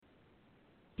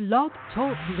Blog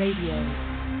Talk Radio.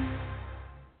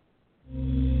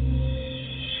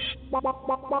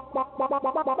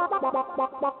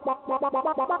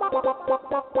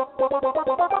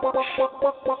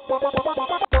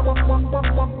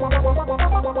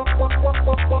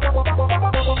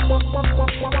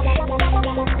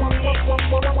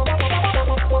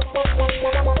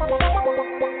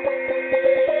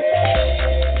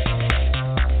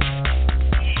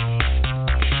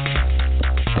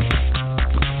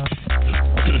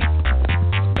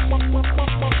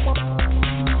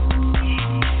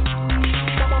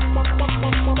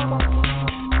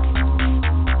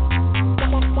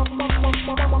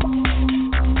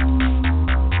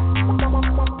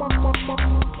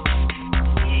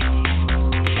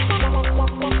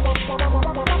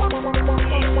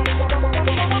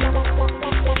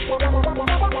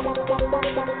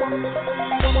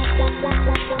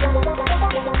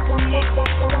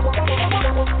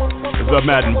 The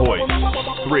Madden Voice.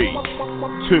 3,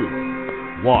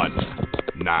 2, 1,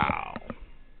 now.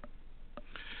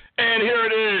 And here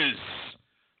it is.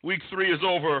 Week 3 is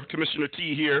over. Commissioner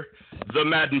T here, the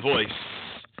Madden Voice.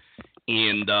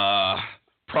 And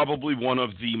probably one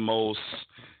of the most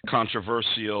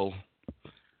controversial,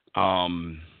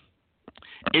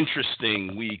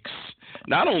 interesting weeks,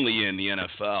 not only in the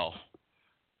NFL,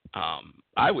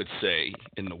 I would say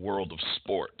in the world of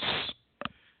sports.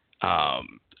 I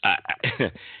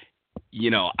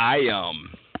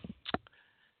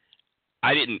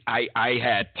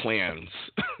had plans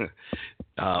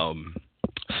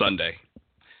Sunday,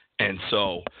 and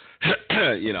so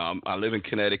I live in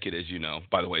Connecticut, as you know.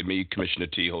 By the way, me, Commissioner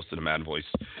T, host of the Madden Voice.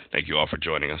 Thank you all for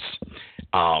joining us.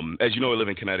 As you know, I live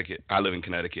in Connecticut. I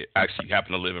actually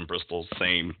happen to live in Bristol,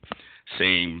 same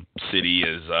city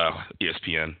as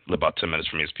ESPN. Live about 10 minutes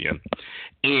from ESPN,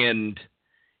 and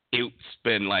it's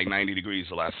been like 90 degrees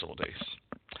the last several days.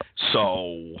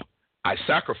 So I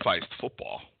sacrificed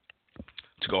football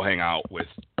to go hang out with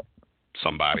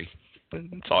somebody.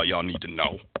 That's all y'all need to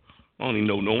know. I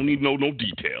don't need no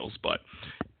details, but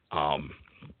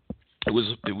it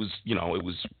was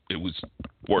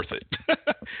worth it.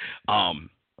 And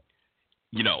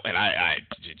I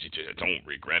don't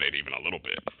regret it even a little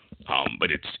bit.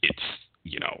 But it's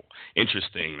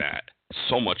interesting that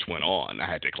so much went on.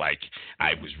 I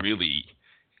was really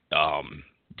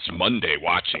Monday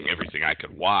watching everything I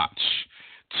could watch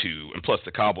and plus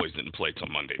the Cowboys didn't play till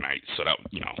Monday night. So that,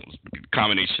 it was a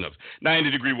combination of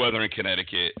 90-degree weather in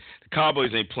Connecticut. The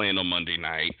Cowboys ain't playing on Monday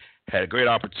night. Had a great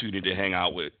opportunity to hang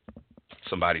out with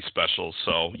somebody special.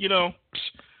 So,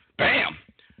 bam.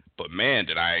 But man,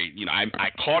 did I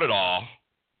caught it all,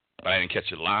 but I didn't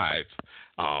catch it live.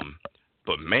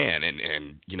 But man,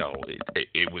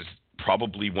 it was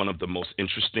probably one of the most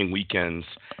interesting weekends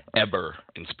ever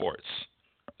in sports.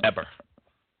 Ever.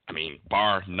 I mean,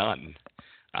 bar none.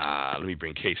 Let me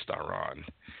bring K-Star on.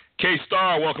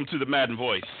 K-Star, welcome to the Madden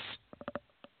Voice.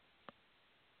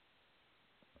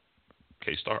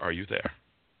 K-Star, are you there?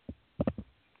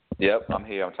 Yep, I'm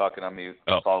here. I'm talking on mute.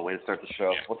 That's all the way to start the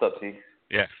show. Yeah. What's up, T?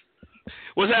 Yeah.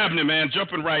 What's happening, man?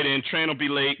 Jumping right in. Train will be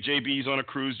late. JB's on a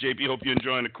cruise. JB, hope you're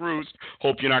enjoying the cruise.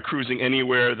 Hope you're not cruising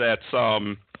anywhere that's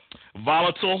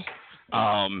volatile.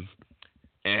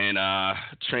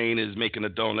 Train is making a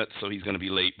donut, so he's going to be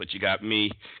late. But you got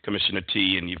me, Commissioner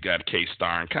T, and you've got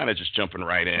K-Star, and kind of just jumping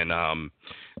right in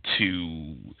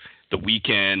to the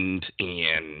weekend.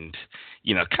 And,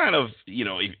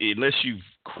 unless you've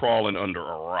crawling under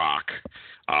a rock,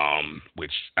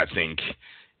 which I think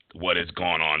what has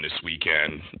gone on this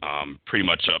weekend, pretty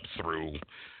much up through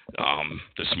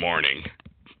this morning,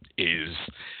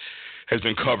 has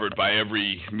been covered by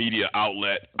every media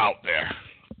outlet out there.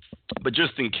 But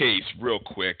just in case, real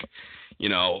quick,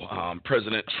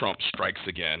 President Trump strikes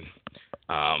again,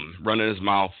 running his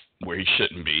mouth where he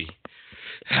shouldn't be,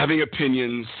 having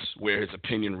opinions where his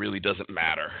opinion really doesn't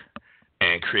matter,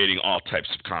 and creating all types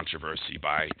of controversy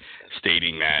by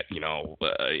stating that,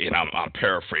 and I'm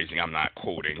paraphrasing, I'm not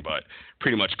quoting, but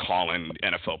pretty much calling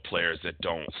NFL players that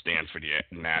don't stand for the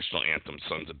national anthem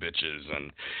sons of bitches,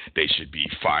 and they should be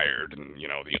fired, and,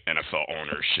 the NFL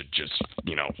owners should just,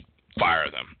 fire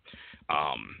them.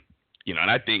 And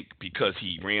I think because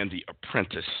he ran the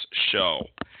Apprentice show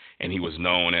and he was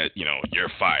known as,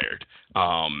 you're fired,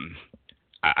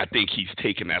 I think he's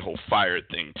taken that whole fired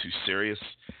thing too serious.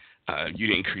 You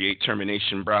didn't create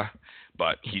termination, bruh,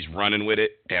 but he's running with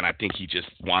it, and I think he just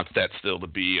wants that still to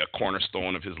be a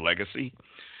cornerstone of his legacy.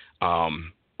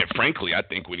 And frankly, I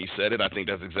think when he said it, I think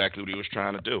that's exactly what he was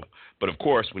trying to do. But of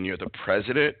course, when you're the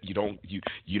president, you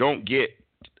don't get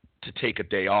to take a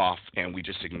day off and we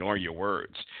just ignore your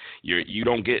words. You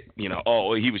don't get,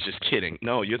 oh, he was just kidding.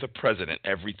 No, you're the president.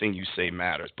 Everything you say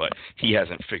matters, but he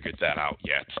hasn't figured that out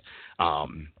yet.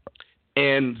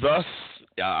 And thus,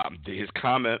 his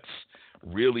comments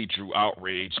really drew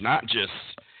outrage, not just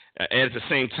and at the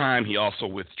same time, he also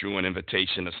withdrew an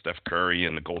invitation to Steph Curry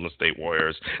and the Golden State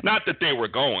Warriors. Not that they were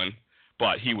going,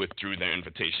 but he withdrew their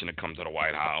invitation to come to the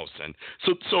White House. And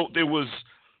so there was,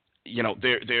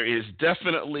 there is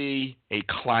definitely a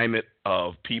climate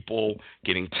of people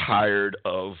getting tired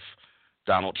of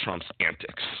Donald Trump's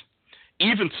antics,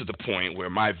 even to the point where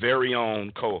my very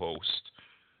own co-host,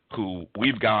 who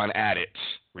we've gone at it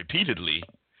repeatedly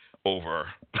over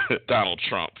Donald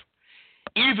Trump,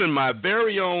 even my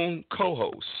very own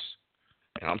co-host,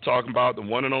 and I'm talking about the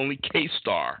one and only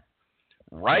K-Star,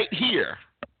 right here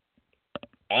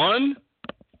on,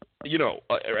 let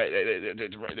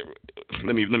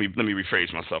me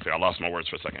rephrase myself here. I lost my words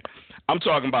for a second. I'm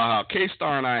talking about how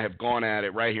K-Star and I have gone at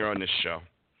it right here on this show.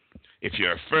 If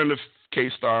you're a friend of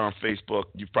K-Star on Facebook,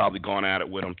 you've probably gone at it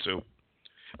with him too.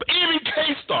 But even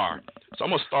K-Star. So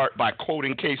I'm going to start by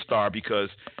quoting K-Star because,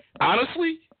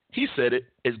 honestly, he said it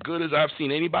as good as I've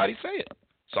seen anybody say it.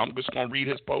 So I'm just going to read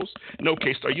his post. No,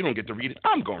 K-Star, you don't get to read it.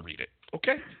 I'm going to read it,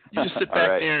 okay? You just sit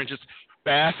back there and just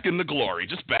bask in the glory.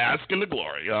 Just bask in the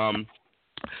glory.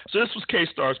 So this was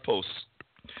K-Star's post.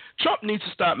 Trump needs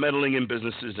to stop meddling in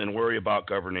businesses and worry about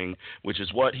governing, which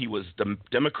is what he was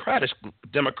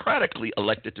democratically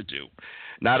elected to do.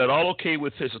 Not at all okay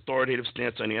with his authoritative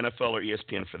stance on the NFL or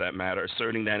ESPN for that matter,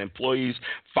 asserting that employers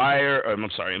fire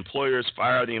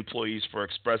the employees for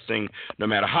expressing, no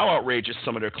matter how outrageous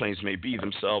some of their claims may be,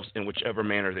 themselves in whichever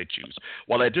manner they choose.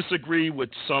 While I disagree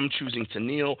with some choosing to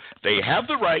kneel, they have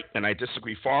the right, and I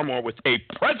disagree far more with a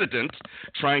president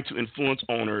trying to influence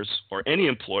owners or any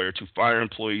employer to fire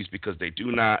employees because they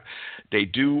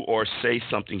do or say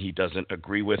something he doesn't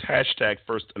agree with. Hashtag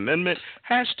First Amendment,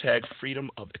 hashtag freedom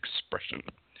of expression.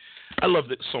 I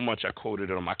loved it so much I quoted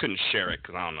it. I couldn't share it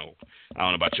because I don't know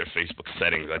about your Facebook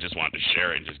settings. I just wanted to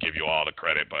share it and just give you all the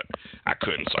credit, but I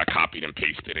couldn't, so I copied and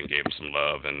pasted and gave him some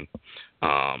love. And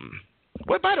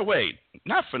by the way,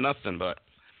 not for nothing, but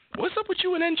what's up with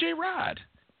you and NJ Rod?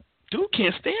 Dude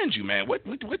can't stand you, man. What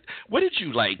did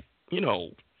you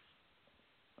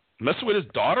messing with his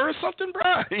daughter or something,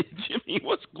 bro? Jimmy,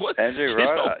 what? NJ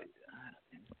Rod?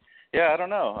 Yeah, I don't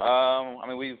know.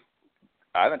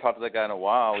 I haven't talked to that guy in a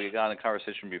while. We got in a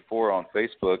conversation before on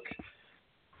Facebook,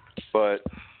 but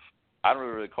I don't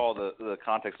really recall the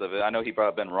context of it. I know he brought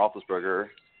up Ben Roethlisberger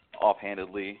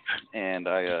offhandedly, and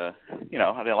I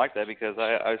didn't like that because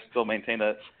I still maintain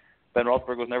that Ben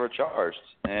Roethlisberger was never charged,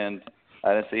 and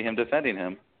I didn't see him defending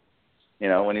him,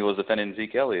 when he was defending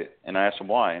Zeke Elliott, and I asked him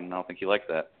why, and I don't think he liked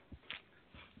that.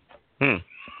 All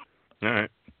right.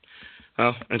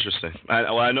 Oh, interesting.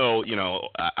 I know,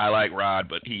 I like Rod,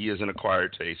 but he is an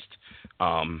acquired taste.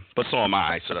 But so am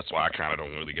I, so that's why I kind of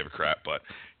don't really give a crap. But,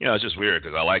 it's just weird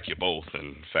because I like you both.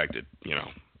 And the fact that,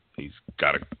 he's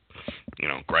got a,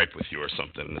 gripe with you or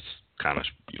something that's kind of,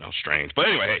 strange. But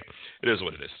anyway, hey, it is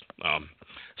what it is.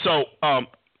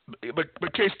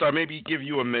 But K-Star, maybe give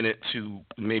you a minute to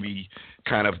maybe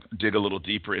kind of dig a little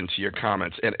deeper into your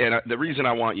comments. And the reason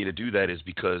I want you to do that is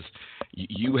because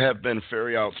you have been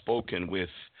very outspoken with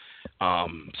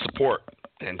support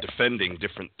and defending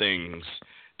different things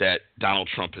that Donald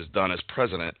Trump has done as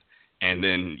president. And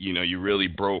then, you really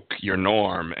broke your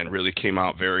norm and really came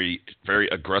out very, very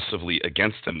aggressively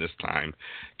against him this time.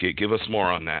 Give us more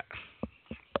on that.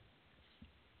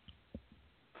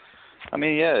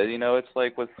 It's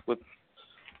like with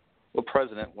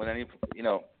president, when any,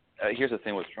 here's the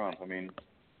thing with Trump.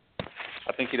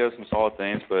 I think he does some solid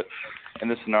things, but in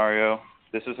this scenario,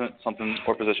 this isn't something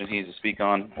or position he needs to speak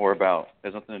on or about. It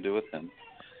has nothing to do with him.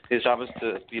 His job is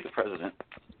to be the president,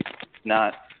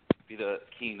 not be the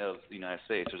king of the United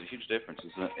States. There's a huge difference.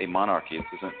 This isn't a monarchy.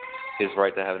 This isn't his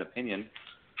right to have an opinion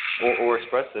or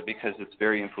express it because it's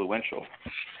very influential.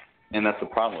 And that's the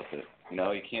problem with it.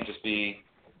 You can't just be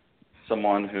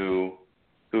someone who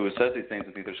says these things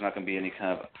and think there's not going to be any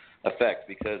kind of effect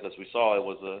because, as we saw, it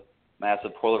was a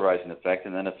massive polarizing effect,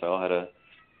 and the NFL had to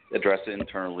address it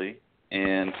internally.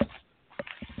 And,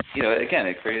 again,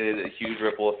 it created a huge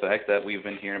ripple effect that we've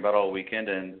been hearing about all weekend.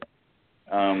 And,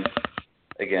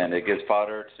 again, it gives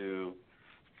fodder to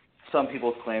some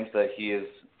people's claims that he is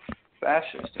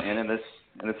fascist. And this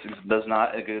does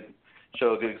not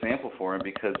show a good example for him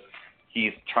because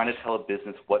he's trying to tell a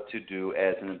business what to do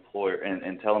as an employer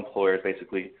and tell employers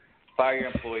basically, fire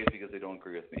your employees because they don't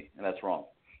agree with me. And that's wrong.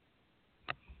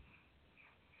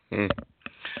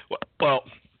 Well,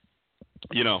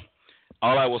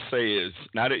 All I will say is,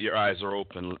 now that your eyes are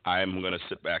open, I'm going to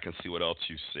sit back and see what else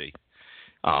you see.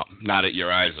 Now that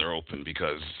your eyes are open,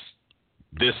 because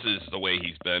this is the way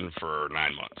he's been for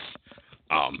 9 months.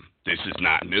 This is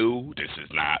not new. This is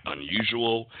not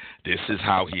unusual. This is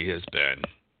how he has been,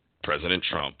 President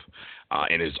Trump,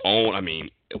 in his own. I mean,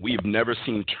 we've never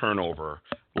seen turnover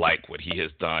like what he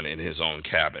has done in his own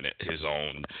cabinet, his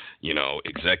own,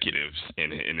 executives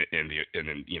in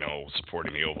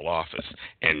supporting the Oval Office,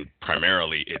 and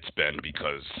primarily it's been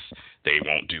because they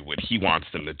won't do what he wants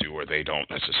them to do, or they don't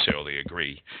necessarily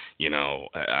agree.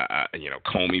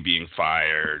 Comey being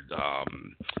fired,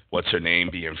 what's her name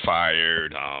being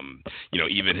fired,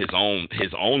 even his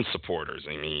own supporters.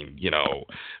 I mean,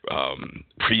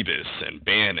 Priebus and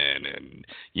Bannon, and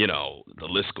the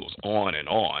list goes on and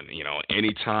on.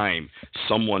 Anytime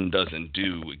someone doesn't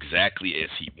do exactly as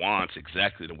he wants,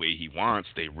 exactly the way he wants,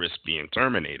 they risk being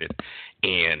terminated.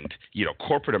 And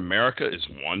corporate America is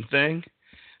one thing.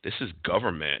 This is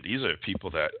government. These are people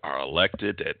that are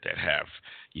elected, that have,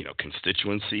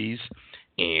 constituencies,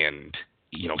 and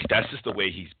that's just the way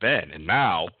he's been. And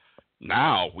now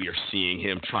we are seeing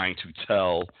him trying to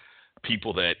tell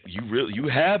people that you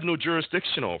have no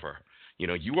jurisdiction over.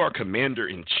 You are commander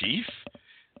in chief,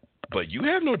 but you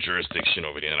have no jurisdiction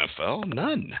over the NFL.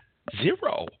 None.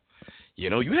 Zero.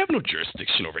 You have no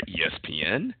jurisdiction over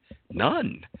ESPN.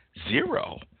 None.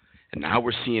 Zero. And now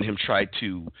we're seeing him try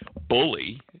to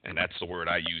bully, and that's the word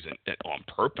I use on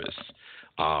purpose,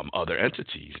 other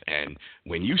entities. And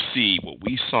when you see what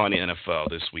we saw in the NFL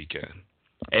this weekend,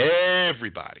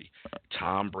 everybody,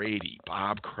 Tom Brady,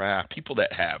 Bob Kraft, people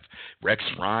that have Rex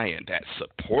Ryan, that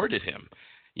supported him,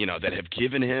 that have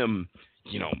given him,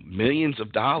 millions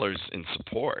of dollars in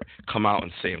support, come out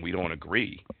and saying, we don't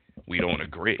agree. We don't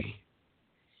agree.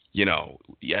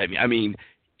 I mean,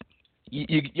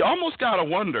 you almost got to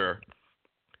wonder,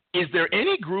 is there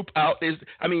any group out?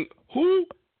 Who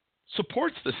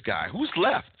supports this guy? Who's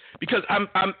left? Because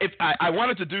if I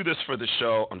wanted to do this for the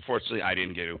show, unfortunately I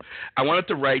didn't get to. I wanted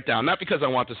to write down, not because I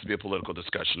want this to be a political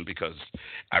discussion, because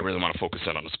I really want to focus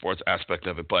in on the sports aspect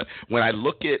of it, but when I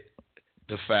look at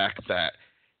the fact that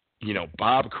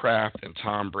Bob Kraft and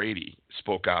Tom Brady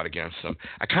spoke out against him,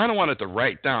 I kind of wanted to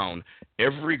write down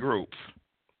every group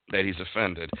that he's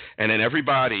offended, and then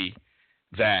everybody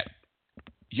that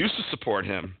used to support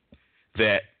him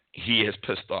that he has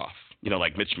pissed off,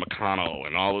 like Mitch McConnell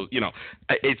and all those,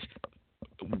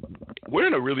 we're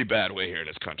in a really bad way here in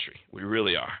this country. We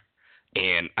really are.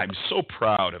 And I'm so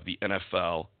proud of the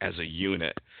NFL as a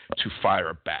unit to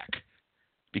fire back,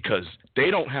 because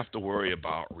they don't have to worry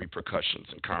about repercussions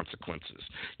and consequences.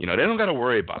 They don't got to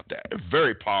worry about that. They're a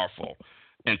very powerful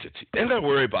entity. They don't got to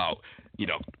worry about,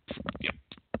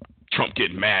 Trump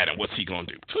getting mad and what's he going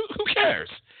to do. Who cares?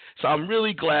 So I'm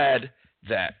really glad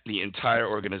that the entire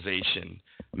organization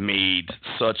made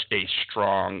such a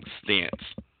strong stance.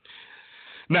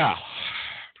 Now,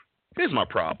 here's my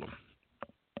problem.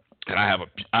 And I have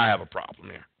a problem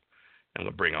here. I'm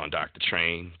going to bring on Dr.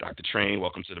 Train. Dr. Train,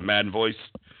 welcome to the Madden Voice.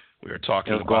 We are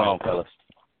talking about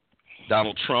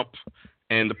Donald Trump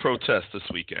and the protests this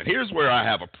weekend. Here's where I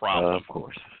have a problem. Of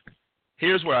course.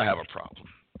 Here's where I have a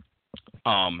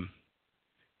problem.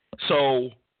 So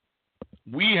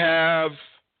we have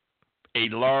a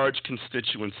large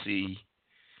constituency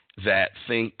that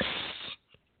thinks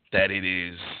that it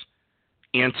is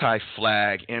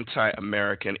anti-flag,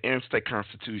 anti-American,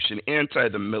 anti-constitution,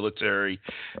 anti-the military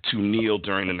to kneel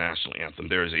during the national anthem.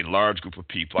 There is a large group of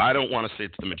people. I don't want to say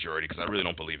it's the majority because I really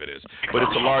don't believe it is, but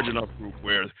it's a large enough group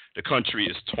where the country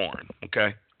is torn,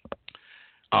 okay?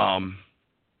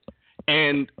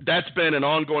 And that's been an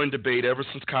ongoing debate ever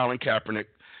since Colin Kaepernick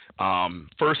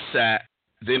first sat,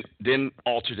 then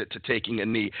altered it to taking a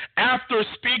knee after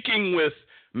speaking with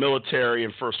military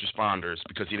and first responders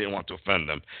because he didn't want to offend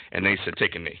them, and they said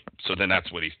take a knee. So then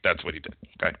that's what he did.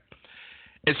 Okay.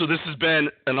 And so this has been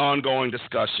an ongoing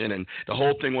discussion, and the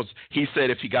whole thing was he said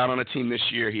if he got on a team this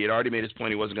year, he had already made his point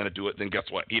he wasn't going to do it. Then guess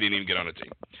what? He didn't even get on a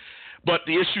team. But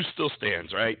the issue still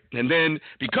stands, right? And then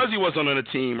because he wasn't on a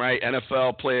team, right,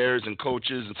 NFL players and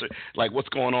coaches and so, like what's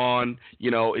going on,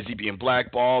 is he being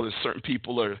blackballed? There's certain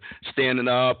people are standing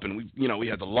up, and we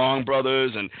had the Long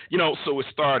brothers, and so it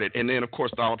started. And then of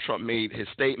course Donald Trump made his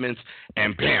statements,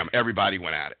 and bam, everybody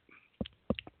went at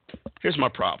it. Here's my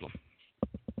problem.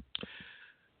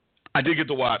 I did get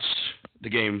to watch the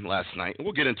game last night, and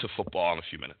we'll get into football in a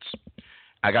few minutes.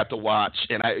 I got to watch,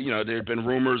 and there had been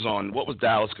rumors on what was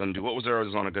Dallas going to do, what was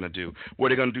Arizona going to do, were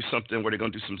they going to do something, were they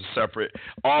going to do something separate.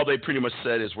 All they pretty much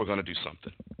said is we're going to do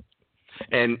something.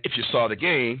 And if you saw the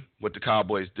game, what the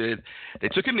Cowboys did, they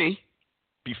took a knee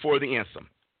before the anthem.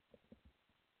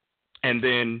 And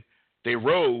then they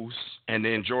rose, and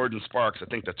then Jordan Sparks, I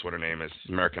think that's what her name is,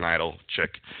 American Idol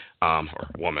chick, or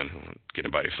woman, get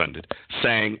anybody offended,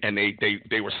 sang, and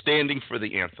they were standing for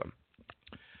the anthem.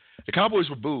 The Cowboys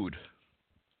were booed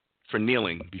for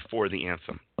kneeling before the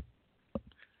anthem.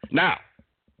 Now,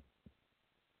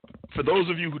 for those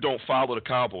of you who don't follow the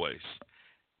Cowboys,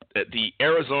 the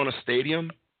Arizona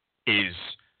Stadium is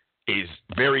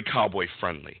very Cowboy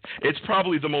friendly. It's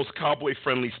probably the most Cowboy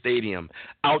friendly stadium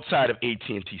outside of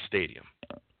AT&T Stadium.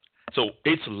 So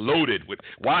it's loaded with.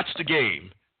 Watch the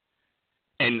game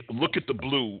and look at the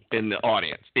blue in the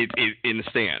audience, in the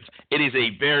stands. It is a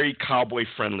very Cowboy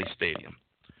friendly stadium.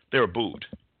 They were booed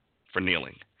for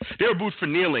kneeling. They were booed for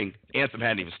kneeling. Anthem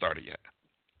hadn't even started yet.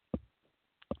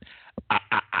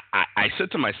 I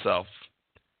said to myself,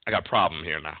 I got a problem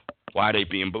here now. Why are they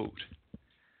being booed?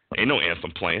 Ain't no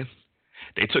anthem playing.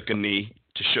 They took a knee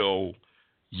to show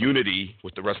unity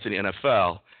with the rest of the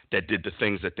NFL that did the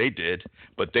things that they did,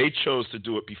 but they chose to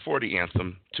do it before the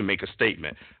anthem to make a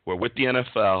statement. We're with the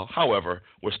NFL, however,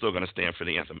 we're still going to stand for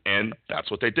the anthem. And that's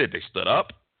what they did. They stood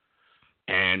up,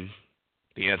 and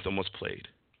the anthem was played.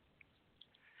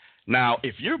 Now,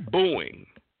 if you're booing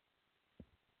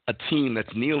a team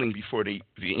that's kneeling before the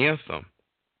anthem,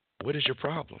 what is your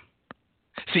problem?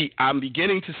 See, I'm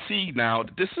beginning to see now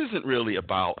that this isn't really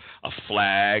about a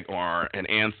flag or an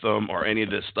anthem or any of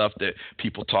this stuff that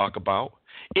people talk about.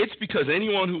 It's because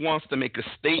anyone who wants to make a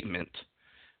statement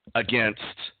against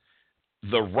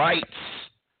the rights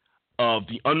of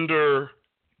the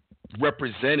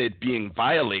underrepresented being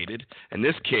violated, in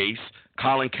this case,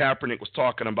 Colin Kaepernick was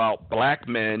talking about black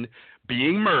men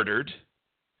being murdered.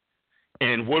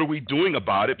 And what are we doing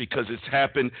about it? Because it's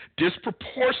happened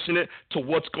disproportionate to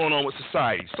what's going on with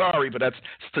society. Sorry, but that's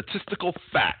statistical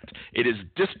fact. It is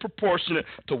disproportionate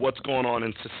to what's going on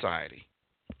in society.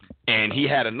 And he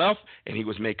had enough, and he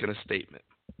was making a statement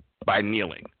by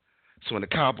kneeling. So when the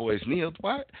Cowboys kneeled,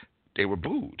 what? They were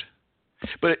booed.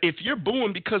 But if you're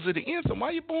booing because of the anthem, why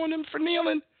are you booing them for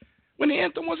kneeling when the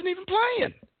anthem wasn't even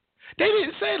playing? They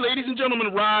didn't say, ladies and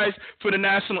gentlemen, rise for the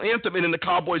national anthem, and then the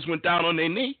Cowboys went down on their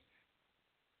knee.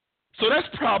 So that's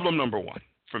problem number one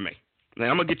for me. Now,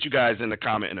 I'm going to get you guys in the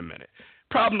comment in a minute.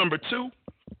 Problem number two,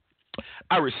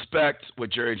 I respect what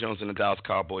Jerry Jones and the Dallas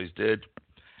Cowboys did.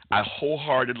 I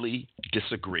wholeheartedly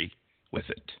disagree with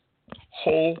it.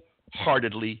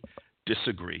 Wholeheartedly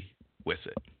disagree with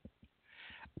it.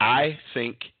 I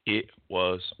think it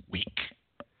was weak.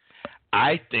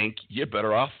 I think you're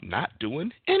better off not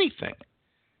doing anything.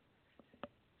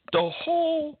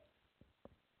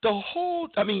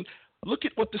 Look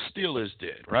at what the Steelers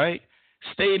did, right?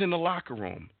 Stayed in the locker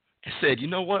room and said, you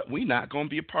know what? We're not going to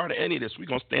be a part of any of this. We're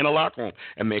going to stay in the locker room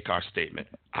and make our statement.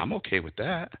 I'm okay with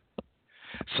that.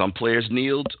 Some players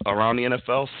kneeled around the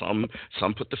NFL. Some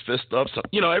put the fist up.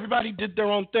 Everybody did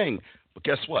their own thing. But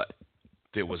guess what?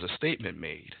 There was a statement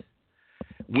made.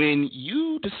 When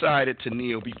you decided to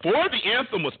kneel before the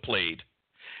anthem was played,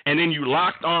 and then you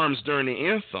locked arms during the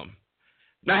anthem.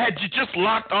 Now, had you just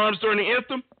locked arms during the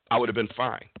anthem, I would have been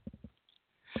fine.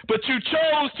 But you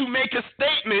chose to make a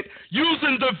statement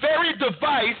using the very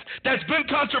device that's been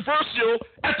controversial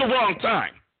at the wrong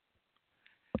time.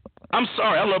 I'm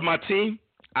sorry, I love my team.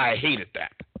 I hated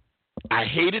that. I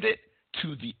hated it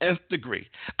to the nth degree.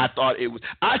 I thought it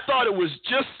was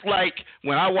just like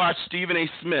when I watched Stephen A.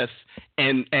 Smith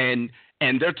and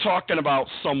they're talking about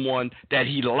someone that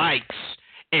he likes,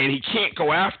 and he can't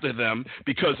go after them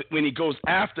because when he goes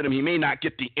after them, he may not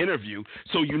get the interview.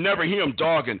 So you never hear him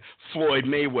dogging Floyd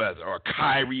Mayweather or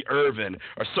Kyrie Irving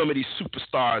or some of these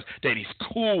superstars that he's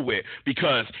cool with,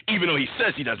 because even though he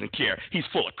says he doesn't care, he's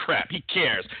full of crap. He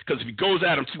cares, because if he goes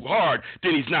at him too hard,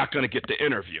 then he's not going to get the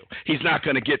interview. He's not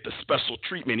going to get the special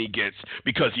treatment he gets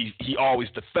because he always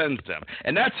defends them.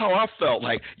 And that's how I felt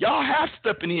like, y'all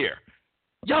half-stepping here.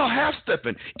 Y'all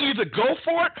half-stepping. Either go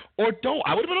for it or don't.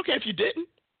 I would have been okay if you didn't.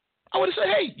 I would have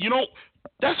said, hey,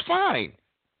 that's fine.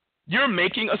 You're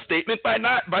making a statement by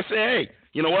saying, hey,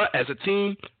 you know what? As a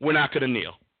team, we're not going to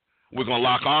kneel. We're going to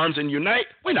lock arms and unite.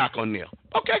 We're not going to kneel.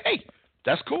 Okay, hey,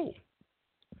 that's cool.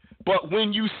 But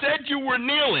when you said you were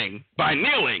kneeling,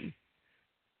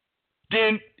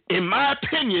 then in my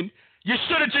opinion, you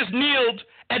should have just kneeled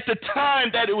at the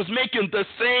time that it was making the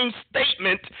same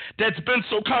statement that's been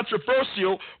so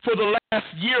controversial for the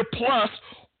last year plus,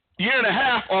 year and a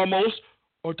half almost,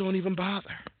 or don't even bother.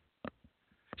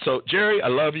 So, Jerry, I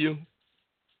love you.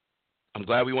 I'm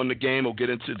glad we won the game. We'll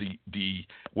get into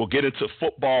we'll get into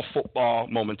football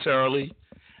momentarily.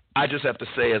 I just have to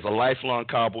say, as a lifelong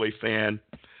Cowboy fan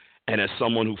and as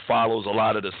someone who follows a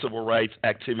lot of the civil rights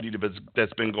activity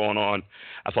that's been going on,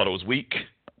 I thought it was weak.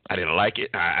 I didn't like it,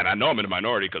 and I know I'm in the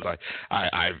minority because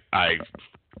I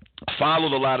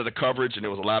followed a lot of the coverage, and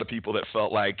there was a lot of people that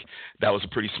felt like that was a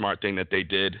pretty smart thing that they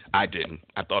did. I didn't.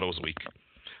 I thought it was weak.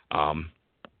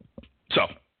 So,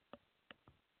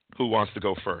 who wants to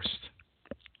go first?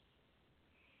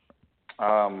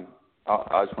 I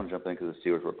just want to jump in because the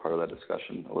Steelers were part of that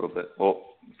discussion a little bit.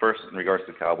 Well, first, in regards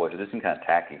to the Cowboys, it just seemed kind of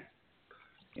tacky.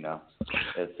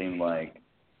 It seemed like,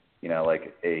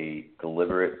 like a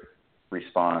deliberate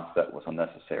response that was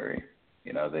unnecessary.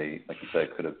 They, like you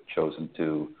said, could have chosen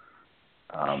to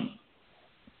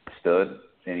stood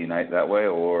and unite that way,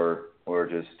 or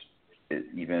just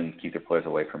even keep their players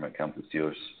away from it. Come the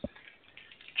Steelers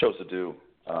chose to do.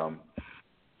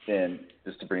 And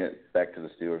just to bring it back to the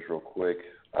Steelers real quick,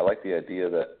 I like the idea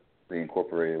that they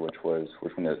incorporated, which was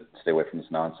we're going to stay away from this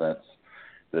nonsense,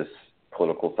 this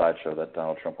political sideshow that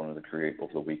Donald Trump wanted to create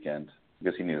over the weekend,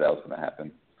 because he knew that was going to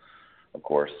happen, of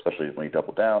course, especially when he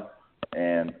doubled down.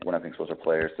 And we're not being exposed our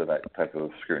players to that type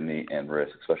of scrutiny and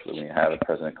risk, especially when you have a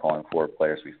president calling for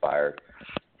players to be fired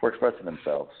for expressing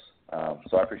themselves.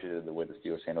 So I appreciated the way the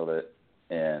Steelers handled it.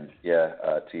 And, I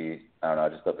don't know, I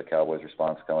just thought the Cowboys'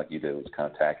 response, kind of like you did, was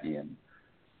kind of tacky and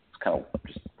it's kind of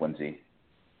just whimsy.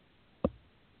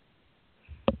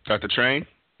 Dr. Train,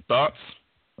 thoughts?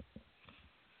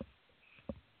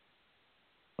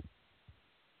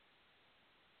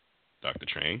 Dr.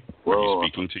 Train, are you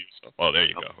speaking to yourself? Oh, there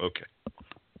you go. Okay.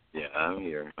 Yeah, I'm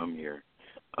here.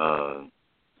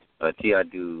 T, I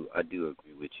do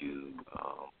agree with you.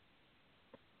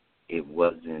 It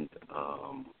wasn't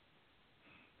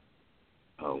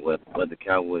what the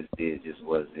Cowboys did. Just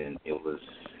wasn't. It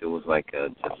was like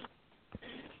just.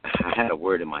 I had a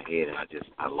word in my head and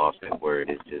I lost that word.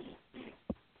 It's just.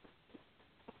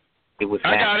 It was.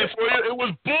 I got it for you. It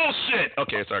was bullshit.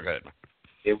 Okay, sorry. Go ahead.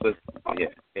 It was. Yeah.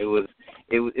 It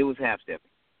was half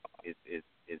stepping.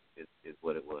 Is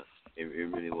what it was. It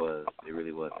really was. It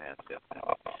really was half stepping.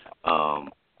 I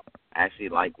actually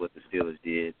like what the Steelers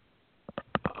did.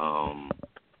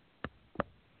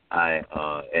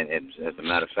 And as a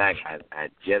matter of fact, I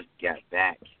just got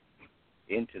back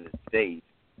into the States,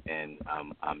 and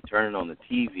I'm turning on the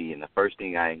TV, and the first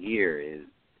thing I hear is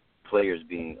players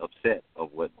being upset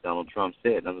of what Donald Trump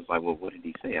said. And I was like, well, what did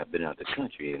he say? I've been out of the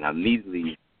country. And I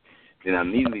immediately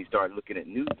started looking at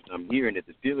news. I'm hearing that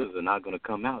the Steelers are not going to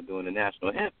come out during the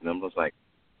national anthem. I'm just like,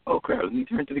 oh, crap, let me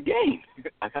turn to the game.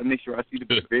 I got to make sure I see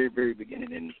the very, very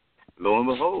beginning. And lo and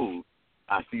behold,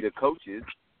 I see the coaches,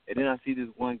 and then I see this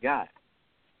one guy.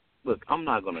 Look, I'm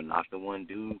not going to knock the one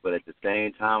dude, but at the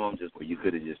same time, I'm just, well, you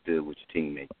could have just stood with your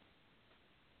teammate.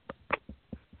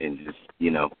 And just,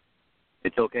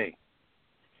 it's okay.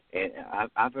 And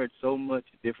I've heard so much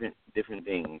different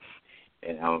things,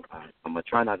 and I'm gonna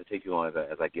try not to take you on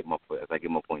as I get my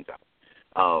points out.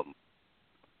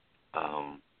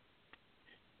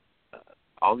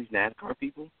 All these NASCAR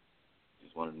people,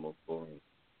 is one of the most boring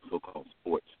so-called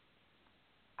sports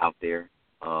out there.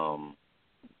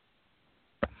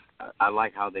 I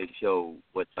like how they show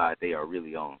what side they are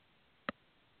really on.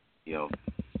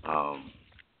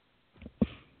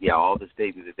 All the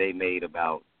statements that they made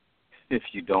about if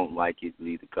you don't like it,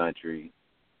 leave the country.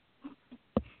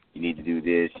 You need to do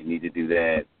this, you need to do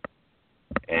that.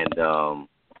 And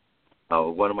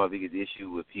one of my biggest issues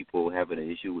with people having an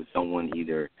issue with someone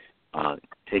either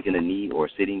taking a knee or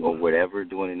sitting or whatever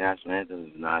during the national anthem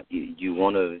is not, you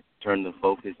want to turn the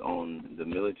focus on the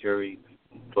military,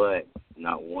 but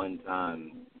not one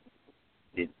time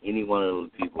did any one of those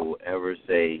people ever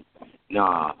say,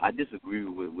 nah, I disagree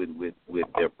with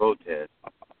their protest,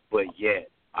 but yet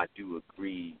I do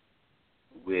agree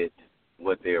with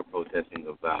what they're protesting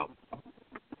about.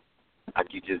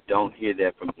 You just don't hear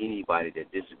that from anybody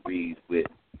that disagrees with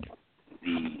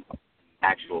the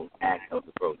actual act of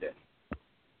the protest.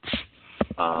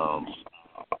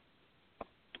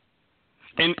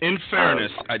 In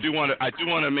fairness, I do want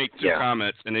to make two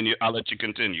comments, and then I'll let you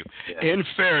continue. Yeah. In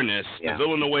fairness, the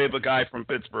Villanueva guy from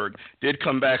Pittsburgh did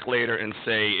come back later and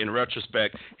say, in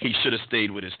retrospect, he should have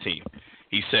stayed with his team.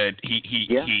 He said he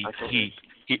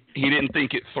didn't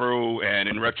think it through, and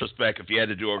in retrospect, if he had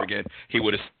to do it over again, he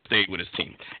would have stayed with his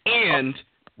team. And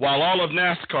while all of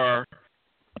NASCAR,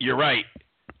 you're right,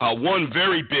 one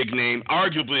very big name,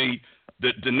 arguably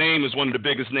the name is one of the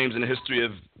biggest names in the history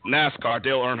of NASCAR,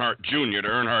 Dale Earnhardt Jr. The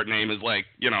Earnhardt name is like,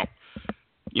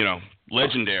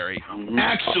 legendary.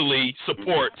 Actually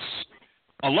supports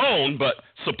alone, but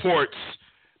supports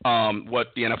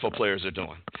what the NFL players are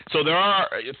doing. So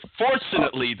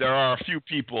fortunately, there are a few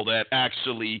people that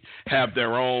actually have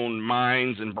their own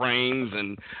minds and brains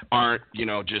and aren't,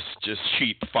 just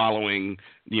sheep following,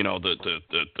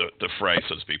 the fray,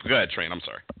 so to speak. Go ahead, Train. I'm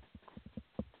sorry.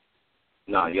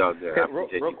 No, y'all good. Okay, I real,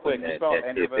 appreciate real you quick, putting just that, about that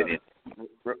Andrew, tip in it.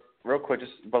 real quick,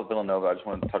 just about Villanova. I just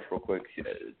wanted to touch real quick.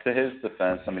 To his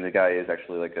defense, I mean, the guy is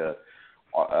actually like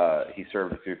he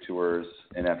served a few tours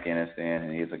in Afghanistan,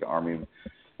 and he's like an Army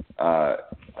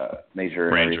major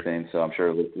and Ranger. everything. So I'm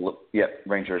sure,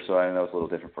 Ranger. So I know it's a little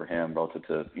different for him relative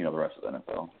to the rest of the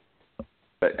NFL.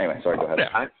 But anyway, sorry. Go ahead.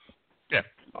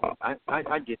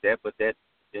 I get that, but that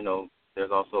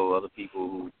there's also other people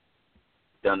who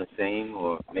done the same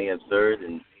or may have served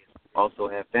and also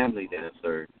have family that have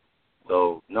served.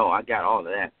 So no, I got all of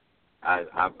that. I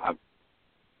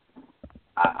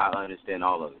understand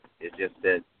all of it. It's just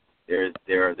that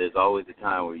there's always a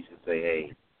time where you should say,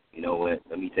 hey, you know what?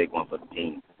 Let me take one for the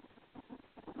team.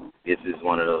 This is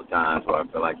one of those times where I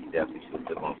feel like he definitely should have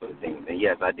took one for the team. And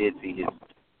yes, I did see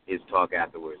his talk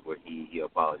afterwards where he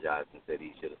apologized and said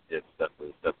he should have just stuck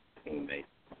with his teammates.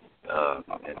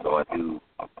 And so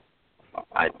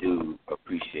I do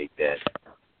appreciate that.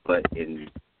 But in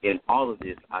all of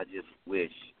this, I just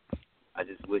wish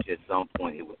at some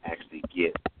point it would actually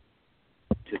get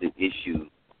to the issue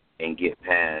and get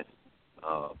past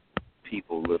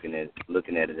people looking at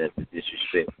it as a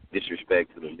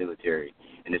disrespect to the military.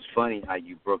 And it's funny how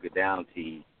you broke it down,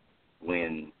 T,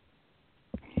 when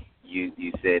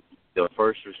you said the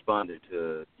first responder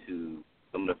to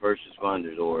some of the first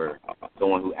responders or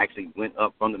someone who actually went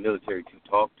up from the military to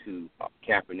talk to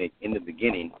Kaepernick in the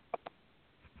beginning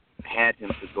had him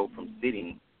to go from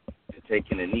sitting to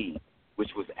taking a knee,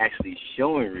 which was actually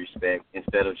showing respect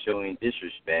instead of showing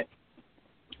disrespect.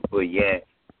 But yet,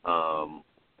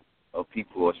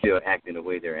 people are still acting the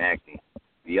way they're acting.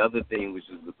 The other thing, which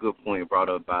was a good point brought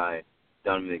up by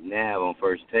Don McNabb on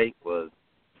First Take, was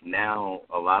now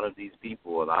a lot of these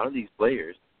people, a lot of these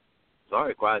players,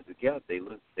 sorry, quiet as kept, they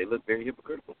look very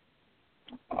hypocritical.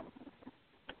 I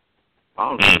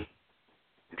don't know.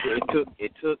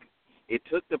 It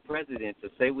took the president to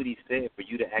say what he said for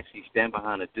you to actually stand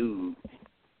behind a dude,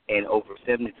 and over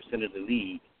 70% of the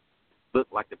league look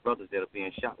like the brothers that are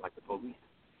being shot like the police.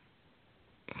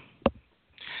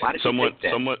 Why did you take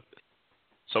that?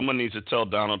 Someone needs to tell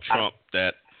Donald Trump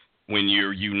that when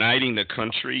you're uniting the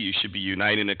country, you should be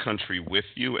uniting the country with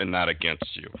you and not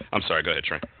against you. I'm sorry. Go ahead,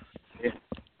 Trey.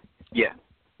 Yeah.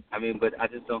 I mean, but I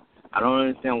don't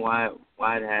understand why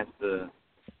it has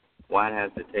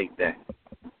to take that.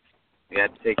 You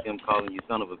have to take them calling you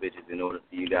son of a bitches in order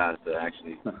for you guys to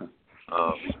actually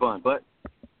respond. But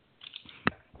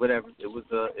whatever, it was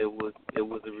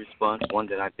a response, one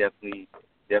that I definitely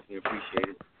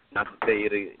appreciated. Not to say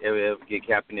it'll ever get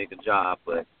Kaepernick a job,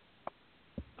 but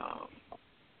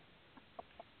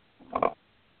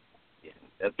yeah,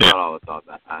 that's not all the thoughts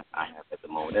I have at the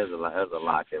moment. There's a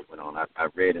lot that went on. I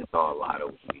read and saw a lot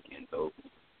over the weekend, so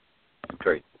it's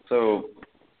crazy. So,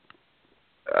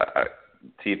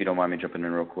 T, if you don't mind me jumping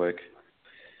in real quick.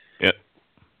 Yeah.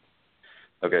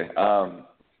 Okay.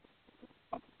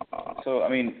 So, I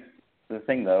mean, the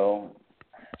thing, though,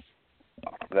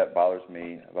 that bothers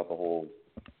me about the whole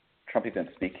Trump even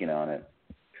speaking on it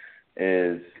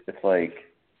is it's like,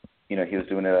 he was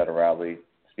doing it at a rally,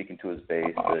 speaking to his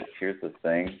base, but here's the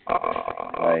thing.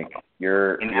 Like,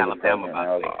 you're in Alabama,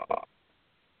 now.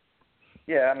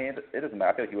 Yeah, I mean, it doesn't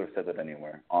matter. I feel like he would have said that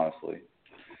anywhere, honestly.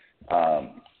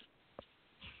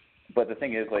 But the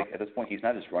thing is, like, at this point, he's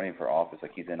not just running for office,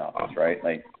 like, he's in office, right?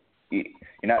 Like, he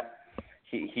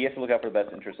has to look out for the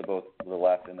best interests of both the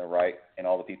left and the right and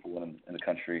all the people in the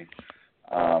country,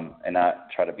 and not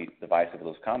try to be divisive with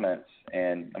those comments.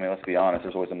 And, I mean, let's be honest,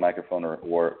 there's always a microphone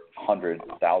or hundreds,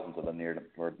 thousands of them near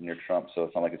Trump, so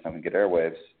it's not like it's not going to get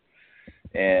airwaves.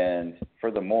 And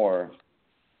furthermore,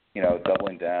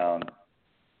 doubling down,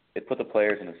 it put the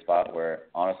players in a spot where,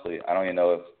 honestly, I don't even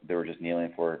know if they were just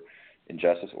kneeling for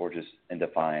injustice or just in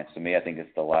defiance. To me, I think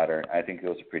it's the latter. I think it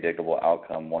was a predictable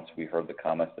outcome once we heard the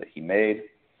comments that he made.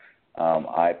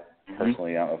 I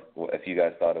personally, I don't know if you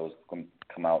guys thought it was going to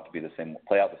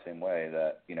play out the same way,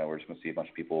 that, we're just going to see a bunch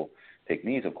of people take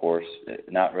knees, of course,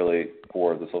 not really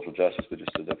for the social justice, but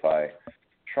just to defy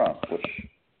Trump, which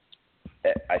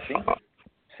I think,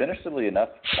 sinisterly enough,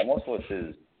 almost was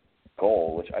his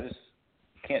goal, which I just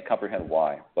can't comprehend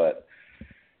why. But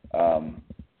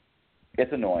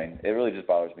it's annoying. It really just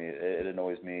bothers me. It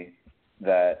annoys me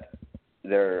that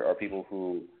there are people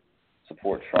who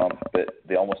support Trump, but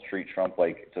they almost treat Trump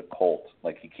like it's a cult,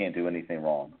 like he can't do anything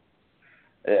wrong.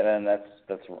 And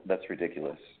that's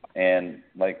ridiculous. And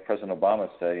like President Obama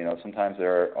said, sometimes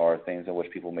there are things in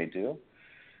which people may do,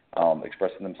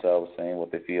 expressing themselves, saying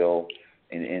what they feel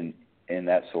in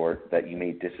that sort that you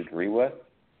may disagree with,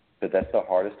 but that's the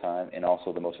hardest time and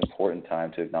also the most important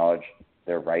time to acknowledge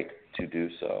their right to do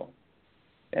so.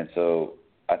 And so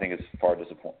I think it's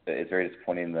very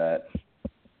disappointing that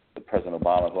President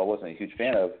Obama, who I wasn't a huge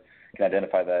fan of, can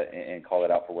identify that and call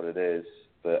it out for what it is,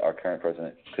 but our current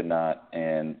president could not,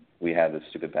 and we had this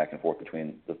stupid back and forth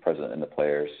between the president and the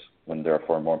players when there are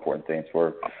far more important things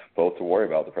for both to worry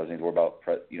about. The president to worry about,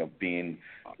 being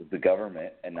the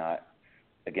government and not,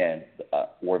 again,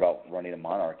 worry about running a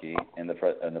monarchy, and the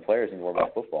players need to worry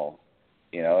about football,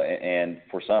 and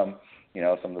for some,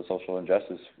 some of the social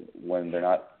injustice when they're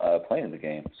not playing in the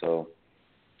game. So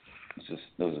it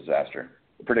was a disaster,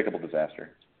 a predictable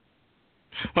disaster.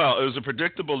 Well, it was a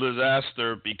predictable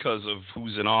disaster because of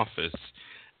who's in office,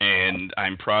 and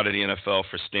I'm proud of the NFL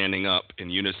for standing up in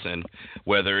unison,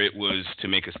 whether it was to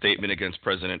make a statement against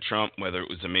President Trump, whether it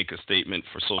was to make a statement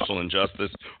for social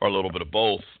injustice, or a little bit of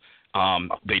both.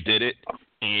 They did it,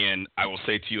 and I will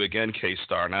say to you again,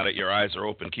 K-Star, now that your eyes are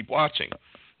open, keep watching,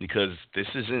 because this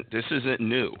isn't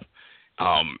new.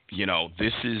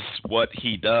 This is what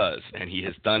he does, and he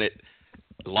has done it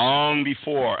long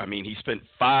before. I mean, he spent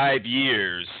 5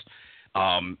 years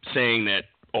saying that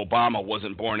Obama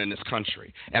wasn't born in this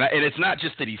country. And it's not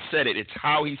just that he said it, it's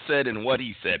how he said and what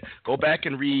he said. Go back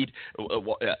and read,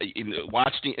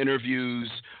 watch the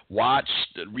interviews,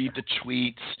 read the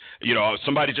tweets.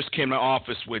 Somebody just came to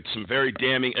office with some very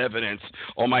damning evidence.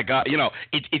 Oh, my God.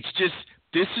 It's just,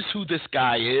 this is who this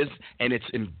guy is, and it's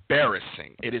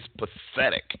embarrassing. It is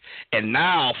pathetic. And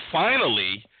now,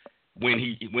 finally, when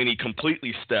he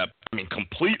completely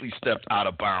stepped out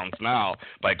of bounds now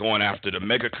by going after the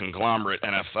mega conglomerate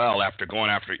NFL, after going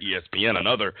after ESPN,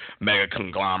 another mega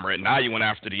conglomerate. Now you went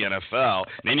after the NFL.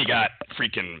 And then you got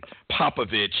freaking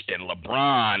Popovich and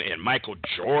LeBron and Michael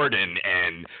Jordan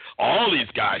and all these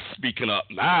guys speaking up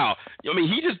now. I mean,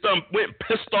 he just went and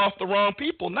pissed off the wrong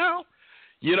people now.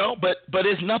 But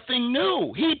it's nothing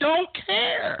new. He don't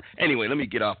care. Anyway, let me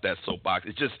get off that soapbox.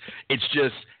 It's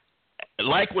just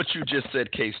like what you just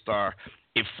said, K-Star.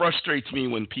 It frustrates me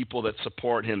when people that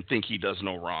support him think he does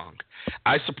no wrong.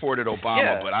 I supported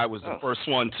Obama, but I was the first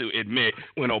one to admit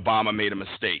when Obama made a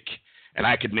mistake. And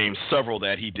I could name several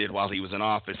that he did while he was in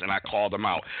office, and I called them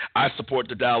out. I support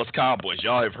the Dallas Cowboys.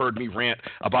 Y'all have heard me rant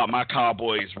about my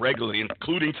Cowboys regularly,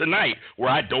 including tonight, where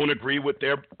I don't agree with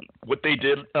what they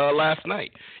did last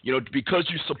night. Because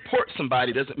you support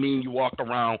somebody doesn't mean you walk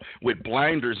around with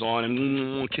blinders on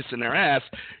and kissing their ass.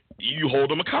 You hold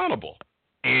them accountable.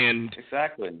 And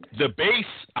exactly, the base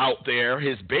out there,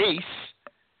 his base,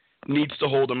 needs to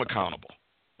hold him accountable.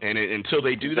 And until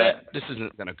they do that, this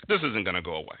isn't gonna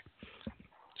go away.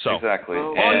 So exactly.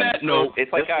 On that note,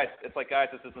 it's like guys,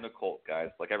 this isn't a cult, guys.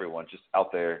 Like everyone, just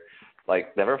out there,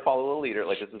 like never follow a leader.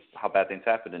 Like this is how bad things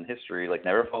happen in history. Like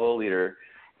never follow a leader,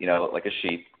 like a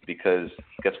sheep, because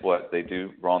guess what? They do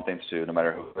wrong things too, no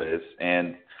matter who it is.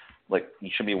 And like you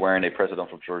should be wearing a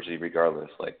presidential jersey regardless.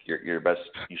 Like you're best.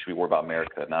 You should be worried about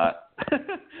America, not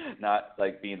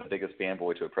like being the biggest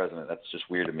fanboy to a president. That's just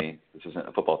weird to me. This isn't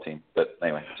a football team. But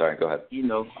anyway, sorry. Go ahead.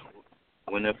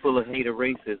 When they're full of hate or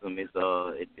racism,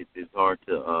 it's hard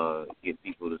to get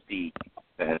people to see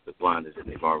past the blinders that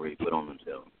they've already put on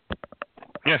themselves.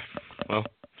 Yeah. Well.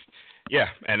 Yeah,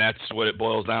 and that's what it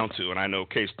boils down to. And I know,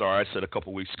 K-Star, I said a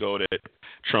couple weeks ago that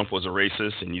Trump was a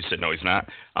racist, and you said, no, he's not.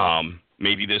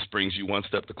 Maybe this brings you one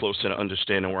step closer to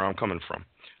understanding where I'm coming from.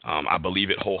 I believe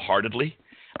it wholeheartody.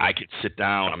 I could sit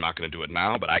down. I'm not going to do it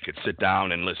now, but I could sit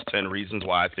down and list 10 reasons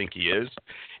why I think he is.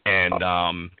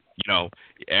 And,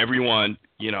 everyone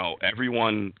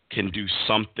can do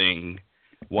something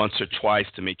once or twice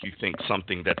to make you think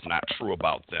something that's not true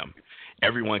about them.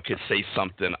 Everyone could say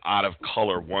something out of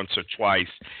color once or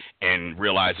twice and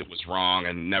realize it was wrong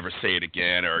and never say it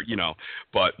again,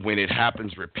 but when it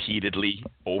happens repeatedly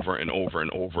over and over and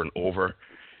over and over,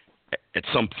 at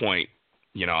some point,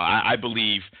 I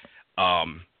believe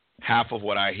half of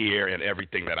what I hear and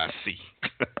everything that I see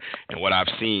and what I've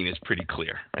seen is pretty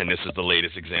clear. And this is the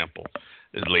latest example.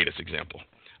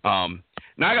 Now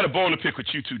I got a bone to pick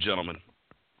with you two gentlemen.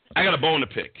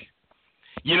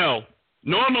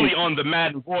 Normally on the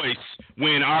Madden Voice,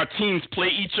 when our teams play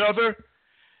each other,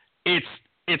 it's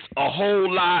a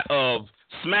whole lot of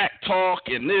smack talk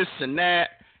and this and that.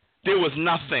 There was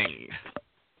nothing.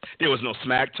 There was no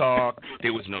smack talk.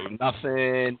 There was no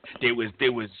nothing. There was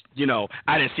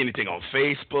I didn't see anything on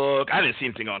Facebook. I didn't see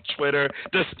anything on Twitter.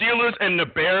 The Steelers and the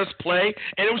Bears play,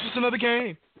 and it was just another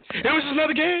game.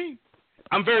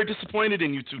 I'm very disappointed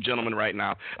in you two gentlemen right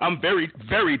now. I'm very,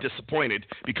 very disappointed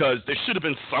because there should have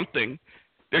been something.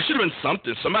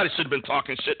 Somebody should have been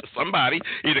talking shit to somebody.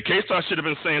 Either K-Star should have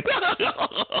been saying,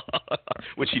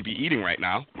 which he'd be eating right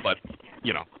now. But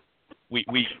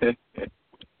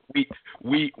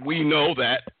we know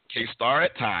that K-Star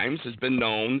at times has been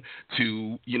known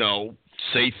to,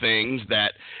 say things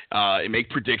that make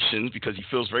predictions because he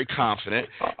feels very confident,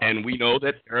 and we know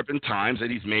that there have been times that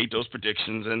he's made those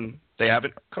predictions and they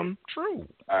haven't come true.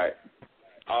 All right.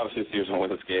 Obviously, the Steelers will win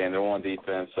this game. They're on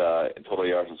defense, in total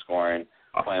yards and scoring,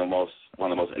 playing one of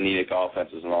the most anemic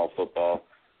offenses in all of football.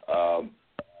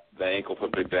 The ankle for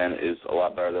Big Ben is a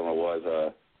lot better than what it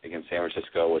was against San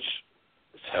Francisco, which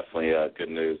is definitely good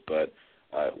news. But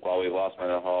while we lost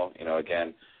Mendenhall Hall,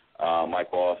 again,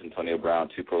 Mike Wallace and Antonio Brown,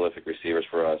 two prolific receivers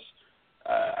for us.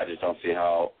 I just don't see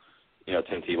how,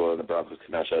 Tim Tebow and the Broncos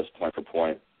can match us point for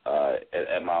point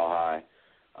at Mile High.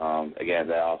 Again,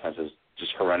 that offense is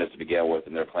just horrendous to begin with,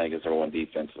 and they're playing against number one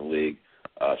defense in the league.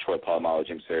 Troy Polamalu,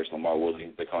 James Harris, Lamar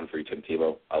Woodley, they're coming for you, Tim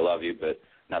Tebow. I love you, but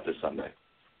not this Sunday.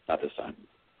 Not this time.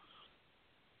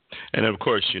 And, of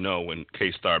course, when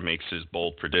K-Star makes his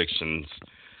bold predictions,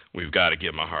 we've got to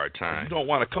give him a hard time. You don't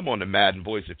want to come on the Madden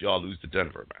Voice if y'all lose to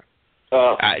Denver, man.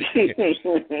 Oh,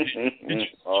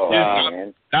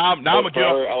 man. Now I'm going to get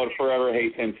off. I would forever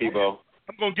hate Tim Tebow.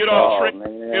 I'm going to get off track. Get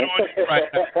on you right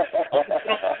now.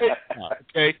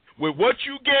 Okay? With what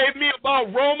you gave me about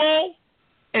Romo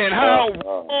and how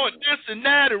this and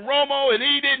that and Romo and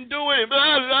he didn't do it and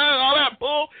blah, blah, blah, all that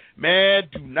bull, man,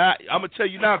 do not. I'm going to tell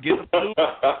you now, get the flu,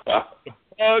 get a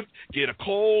bug, get a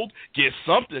cold, get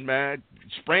something, man.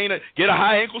 Sprain it, get a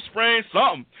high ankle sprain,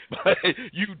 something. But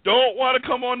you don't want to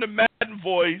come on the Madden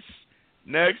Voice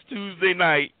next Tuesday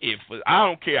night. I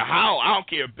don't care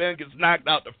if Ben gets knocked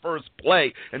out the first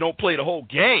play and don't play the whole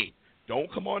game. Don't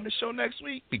come on the show next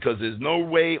week because there's no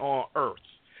way on earth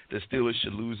the Steelers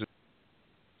should lose.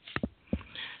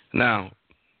 Now,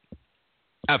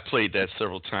 I've played that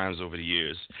several times over the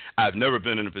years. I've never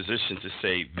been in a position to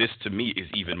say this to me is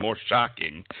even more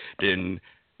shocking than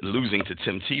losing to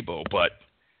Tim Tebow, but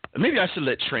maybe I should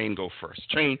let Train go first.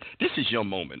 Train, this is your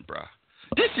moment, bruh.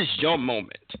 This is your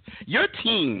moment. Your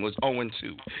team was 0-2.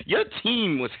 Your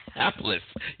team was hapless.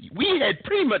 We had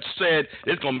pretty much said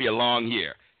it's going to be a long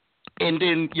year. And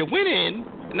then you went in,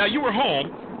 now you were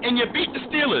home, and you beat the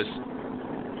Steelers.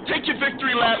 Take your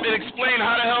victory lap and explain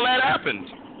how the hell that happened.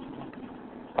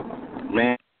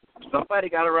 Man, somebody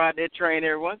got to ride that train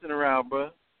every once in a while,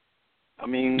 bro. I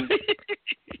mean,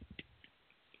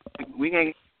 we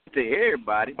ain't to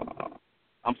everybody.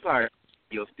 I'm sorry,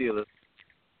 you're Steelers.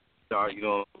 Sorry,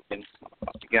 and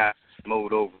you got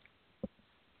mowed over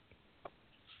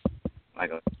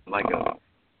like a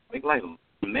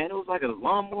man. It was like a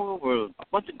lawnmower over a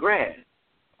bunch of grass.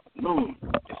 Boom,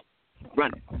 just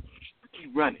running,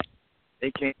 keep running.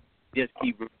 They can't just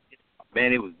keep running.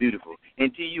 Man, it was beautiful.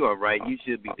 And T, you are right. You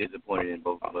should be disappointed in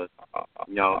both of us. I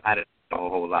don't have a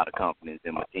whole lot of confidence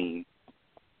in my team.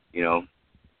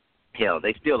 Hell,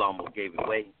 they still almost gave it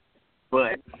away.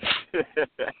 But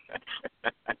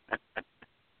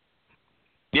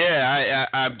yeah,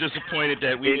 I'm disappointed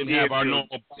that we didn't have our normal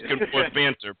back and forth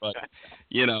banter, but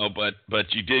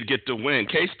you did get the win.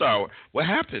 K-Star, what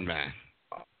happened, man?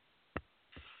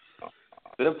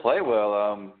 Didn't play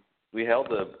well. We held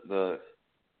the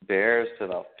Bears to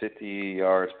about 50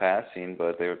 yards passing,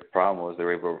 but the problem was they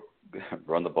were able to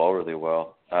run the ball really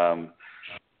well.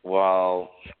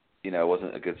 While it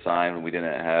wasn't a good sign when we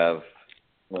didn't have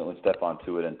when Stephon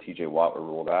Tuitt and T.J. Watt were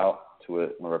ruled out.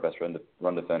 Tuitt, one of our best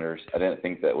run defenders. I didn't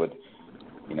think that would,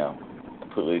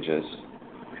 completely just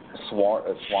swamp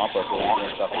us and we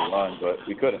couldn't stop the run, but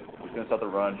we couldn't. We couldn't stop the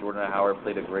run. Jordan Howard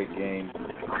played a great game.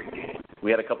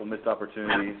 We had a couple missed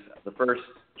opportunities. The first,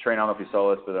 Train, I don't know if you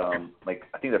saw this, but I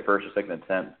think the first or second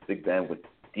attempt, Big Ben went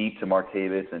deep to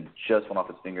Martavis and just went off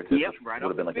his fingertips. Yep, right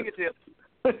off his fingertips.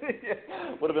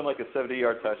 Would have been like a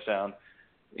 70-yard touchdown.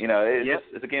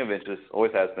 It's a game of inches,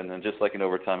 always has been, and just like in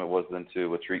overtime, it was then too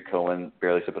with Tariq Cohen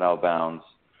barely slipping out of bounds.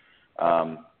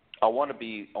 I want to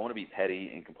be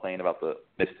petty and complain about the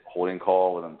missed holding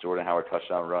call with a Jordan Howard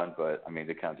touchdown run, but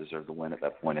they kind of deserve the win at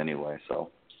that point anyway. So.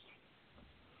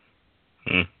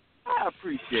 I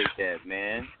appreciate that,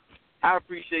 man. I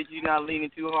appreciate you not leaning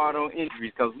too hard on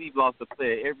injuries because we've lost a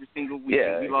player every single week.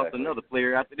 Yeah, we lost another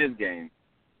player after this game.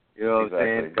 You know what exactly.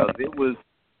 I'm saying? Because it was,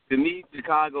 to me,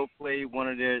 Chicago played one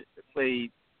of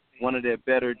their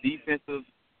better defensive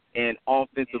and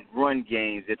offensive run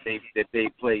games that they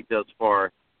played thus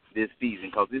far this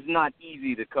season. Because it's not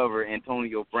easy to cover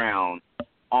Antonio Brown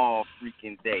all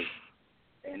freaking day,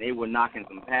 and they were knocking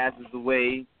some passes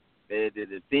away.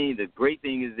 The great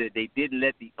thing is that they didn't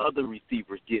let the other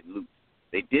receivers get loose.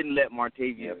 They didn't let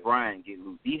Martavius Bryant get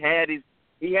loose. He had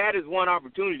his one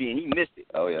opportunity and he missed it.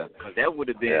 Oh yeah. Because that would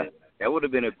have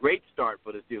been a great start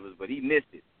for the Steelers, but he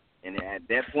missed it. And at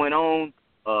that point on,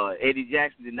 Eddie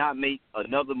Jackson did not make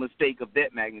another mistake of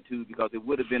that magnitude because it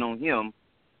would have been on him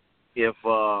if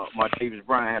Martavis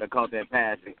Bryant had caught that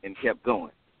pass and kept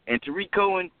going. And Tariq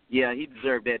Cohen, yeah, he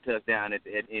deserved that touchdown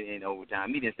in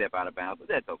overtime. He didn't step out of bounds, but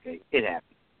that's okay. It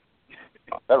happened.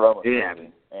 That run was it crazy.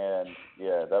 happened. And,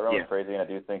 yeah, that run was crazy, and I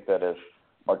do think that if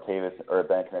Martavis or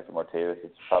Ben connects with Martavis,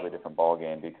 it's probably a different ball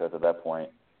game because at that point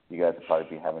you guys would probably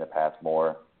be having to pass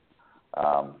more.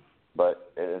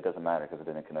 But it doesn't matter because it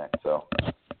didn't connect. So,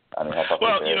 I mean,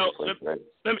 well, you know,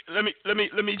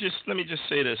 let me just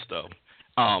say this though.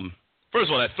 First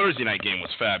of all, that Thursday night game was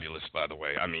fabulous. By the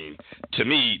way, I mean, to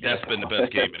me, that's been the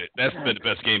best game of it. That's been the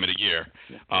best game of the year.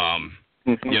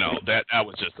 You know, that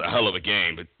was just a hell of a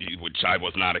game, which I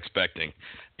was not expecting.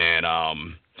 And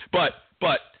but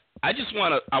I just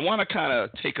want to kind of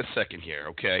take a second here,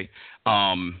 okay?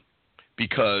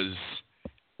 Because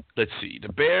let's see, the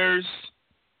Bears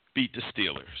beat the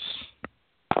Steelers.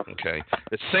 Okay,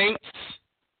 the Saints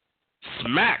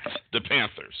smacked the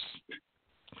Panthers.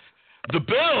 The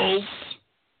Bills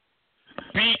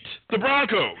beat the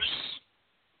Broncos.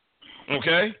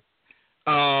 Okay,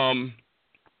 I'm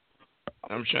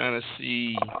trying to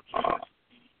see.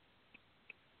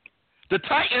 The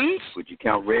Titans Would you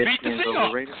count beat the Redskins over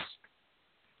Seahawks. Raiders?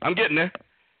 I'm getting there.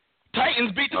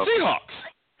 Titans beat the Seahawks.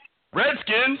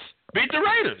 Redskins beat the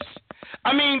Raiders.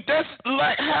 I mean, that's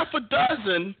like half a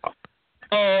dozen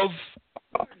of.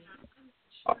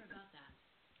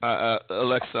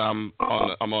 Alexa, I'm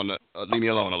on the. Leave me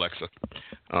alone, Alexa.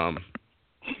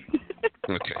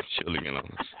 Okay, she'll leave me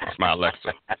alone. It's my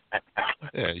Alexa.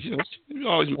 Yeah, you know, she's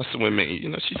always messing with me. You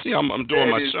know, she see I'm doing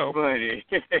my show. Funny.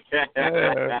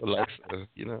 Yeah, Alexa.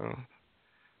 You know,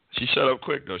 she shut up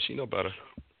quick though. She know better.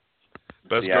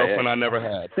 Best girlfriend I never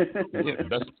had.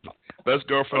 Yeah, best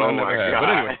girlfriend I never had. But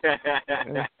anyway.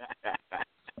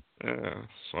 Yeah,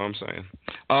 that's what I'm saying.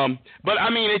 But I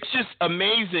mean, it's just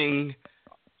amazing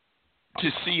to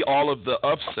see all of the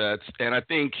upsets, and I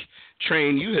think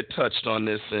Train, you had touched on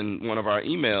this in one of our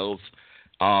emails.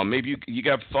 Maybe you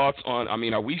got thoughts on. I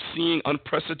mean, are we seeing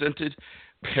unprecedented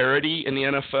parity in the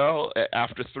NFL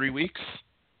after 3 weeks?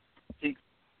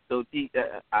 So,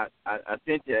 I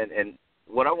sent you, and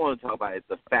what I want to talk about is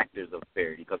the factors of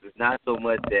parity, because it's not so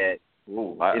much that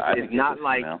it's not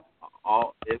like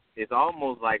all. It's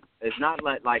almost like it's not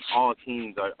like all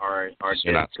teams are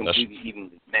just completely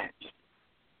evenly matched.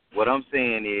 What I'm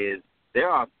saying is there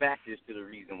are factors to the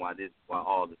reason why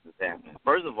all this is happening.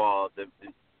 First of all, the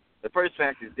first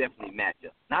factor is definitely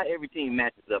matchup. Not every team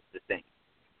matches up the same.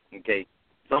 Okay,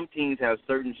 some teams have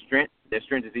certain strength. Their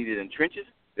strength is either in trenches.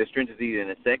 Their strength is either in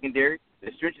the secondary.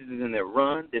 Their strength is in their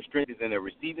run. Their strength is in their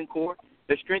receiving core.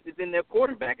 Their strength is in their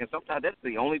quarterback, and sometimes that's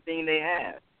the only thing they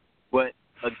have. But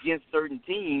against certain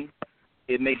teams,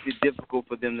 it makes it difficult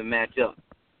for them to match up.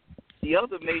 The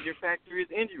other major factor is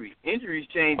injuries. Injuries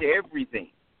change everything.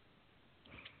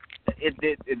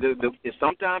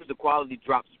 Sometimes the quality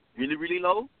drops really, really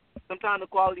low. Sometimes the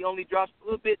quality only drops a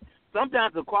little bit.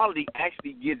 Sometimes the quality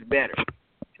actually gets better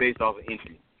based off of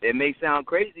injury. It may sound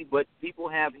crazy, but people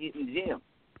have hidden gems.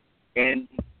 And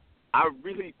I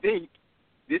really think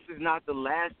this is not the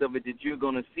last of it that you're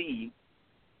going to see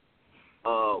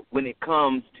when it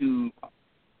comes to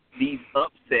these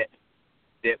upsets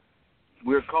that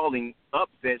we're calling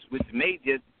upsets, which may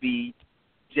just be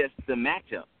just the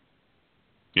matchup.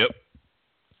 Yep.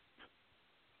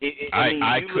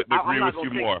 I couldn't agree with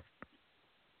you more.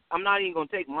 I'm not even going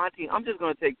to take my team. I'm just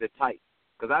going to take the Titans.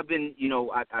 Because I've been,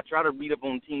 I try to read up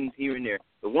on teams here and there.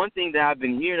 The one thing that I've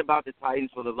been hearing about the Titans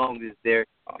for the longest is their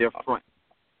front.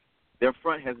 Their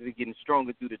front has been getting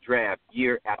stronger through the draft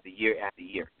year after year after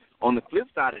year. On the flip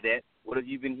side of that, what have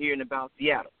you been hearing about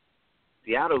Seattle?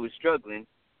 Seattle is struggling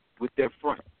with their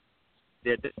front.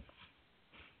 Their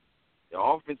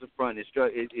offensive front is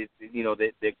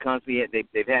they're constantly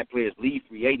they've had players leave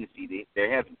free agency.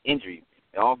 They're having injuries.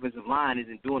 The offensive line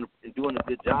isn't doing a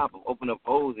good job of opening up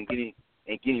holes and getting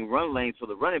run lanes for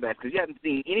the running backs, because you haven't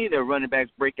seen any of their running backs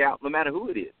break out, no matter who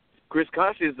it is. Chris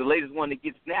Concha is the latest one that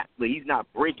gets snapped, but he's not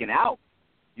breaking out.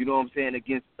 You know what I'm saying,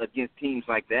 against teams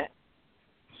like that.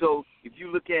 So if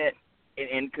you look at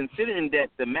and considering that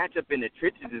the matchup in the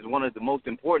trenches is one of the most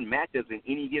important matchups in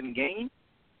any given game,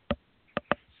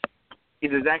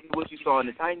 is exactly what you saw in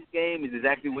the Titans game, is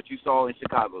exactly what you saw in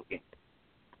Chicago's game.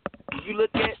 You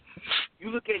look at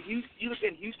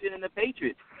Houston and the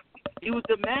Patriots. It was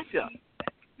the matchup.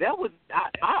 That was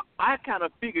I kind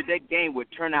of figured that game would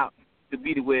turn out to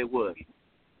be the way it was.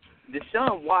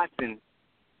 Deshaun Watson,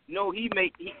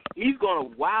 he's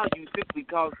going to wow you simply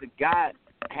because the guy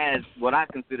has what I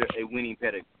consider a winning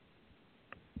pedigree.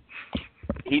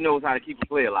 He knows how to keep a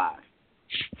play alive.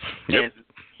 Yep.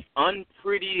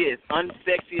 unpretty, as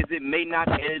unsexy as it may not,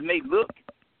 and it may look,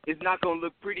 it's not going to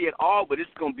look pretty at all, but it's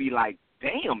going to be like,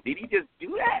 damn, did he just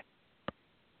do that?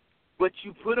 But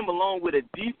you put him along with a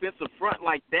defensive front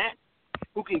like that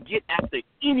who can get after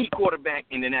any quarterback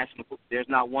in the National Football. There's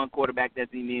not one quarterback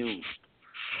that's immune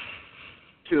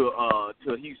to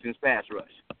Houston's pass rush.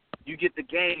 You get the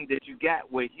game that you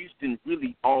got where Houston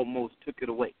really almost took it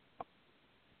away.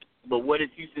 But what is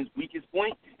Houston's weakest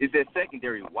point? Is their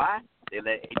secondary. Why? They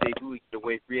let A.J. Bowie get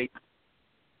away free agent.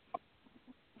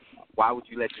 Why would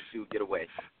you let this dude get away?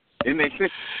 It makes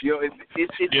sense. You know, it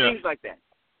seems like that.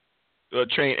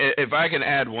 Train, if I can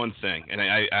add one thing, and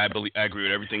I agree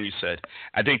with everything you said.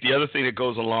 I think the other thing that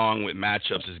goes along with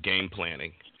matchups is game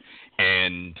planning.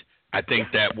 And I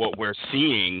think that what we're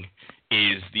seeing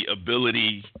is the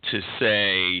ability to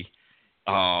say,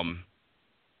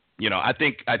 I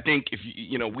think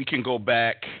if we can go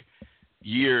back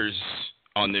years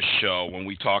on this show when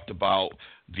we talked about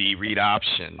the read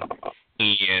option,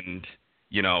 and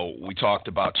we talked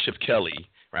about Chip Kelly,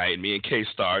 right? Me and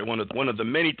K-Star, one of the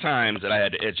many times that I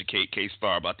had to educate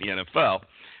K-Star about the NFL,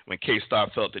 when K-Star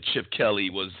felt that Chip Kelly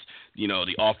was,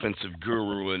 the offensive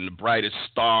guru and the brightest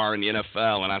star in the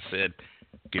NFL, and I said,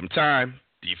 give him time.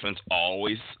 Defense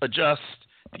always adjusts.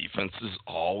 Defense is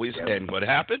always, and what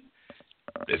happened?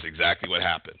 Is exactly what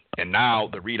happened. And now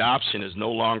the read option is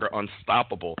no longer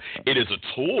unstoppable. It is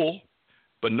a tool,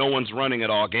 but no one's running it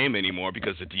all game anymore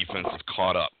because the defense is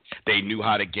caught up. They knew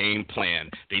how to game plan.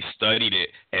 They studied it,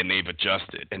 and they've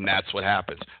adjusted, and that's what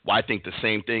happens. Well, I think the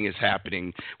same thing is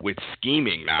happening with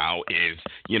scheming now is,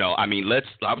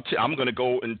 I'm going to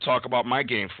go and talk about my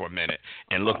game for a minute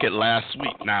and look at last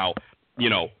week. Now,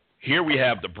 here we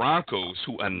have the Broncos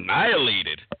who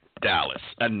annihilated Dallas.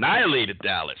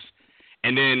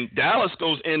 And then Dallas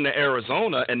goes into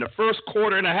Arizona, and the first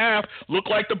quarter and a half looked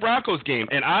like the Broncos game.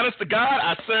 And honest to God,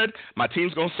 I said, my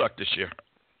team's going to suck this year.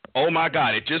 Oh, my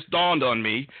God, it just dawned on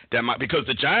me that because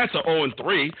the Giants are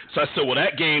 0-3, so I said, well,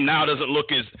 that game now doesn't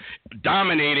look as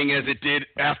dominating as it did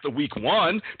after week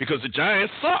 1 because the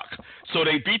Giants suck. So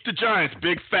they beat the Giants,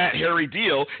 big, fat, hairy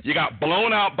deal. You got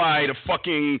blown out by the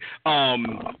fucking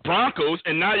Broncos,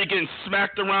 and now you're getting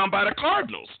smacked around by the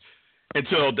Cardinals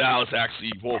until Dallas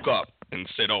actually woke up and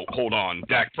said, oh, hold on,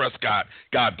 Dak Prescott,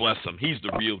 God bless him, he's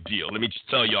the real deal. Let me just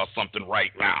tell y'all something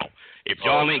right now. If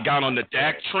y'all ain't got on the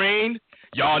Dak train,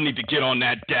 y'all need to get on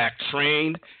that Dak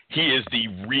train. He is the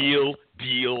real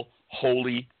deal,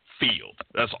 Holyfield.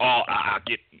 That's all. I'll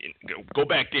go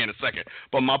back there in a second.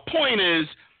 But my point is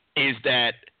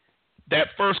that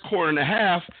first quarter and a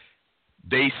half,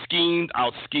 they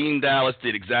out-schemed Dallas,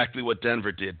 did exactly what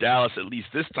Denver did. Dallas, at least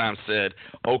this time, said,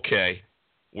 okay,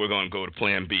 we're going to go to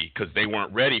plan B because they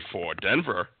weren't ready for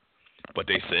Denver. But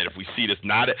they said, if we see this,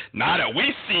 now that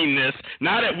we've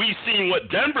seen what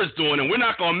Denver's doing, and we're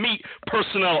not going to meet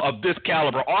personnel of this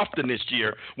caliber often this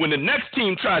year, when the next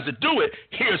team tries to do it,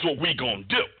 here's what we're going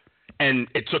to do. And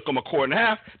it took them a quarter and a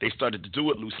half. They started to do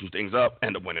it, loosen things up,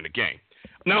 end up winning the game.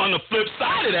 Now, on the flip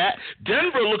side of that,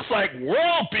 Denver looks like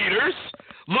world beaters.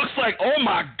 Looks like, oh,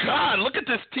 my God, look at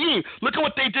this team. Look at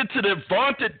what they did to the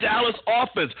vaunted Dallas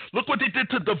offense. Look what they did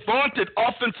to the vaunted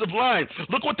offensive line.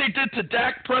 Look what they did to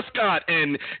Dak Prescott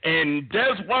and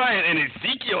Dez Bryant and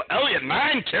Ezekiel Elliott,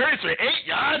 9 carries for 8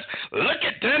 yards. Look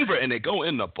at Denver. And they go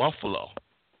into Buffalo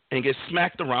and get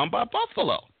smacked around by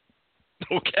Buffalo.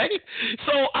 Okay?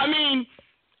 So, I mean,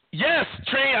 yes,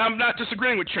 Train, I'm not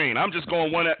disagreeing with Train. I'm just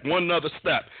going one other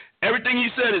step. Everything he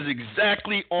said is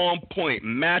exactly on point.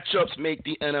 Matchups make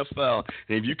the NFL.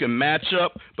 And if you can match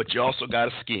up, but you also got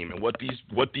to scheme. And what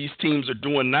these teams are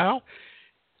doing now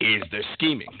is they're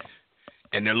scheming.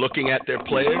 And they're looking at their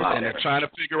players, and they're trying to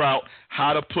figure out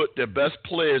how to put their best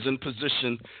players in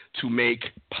position to make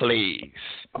plays.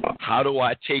 How do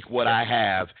I take what I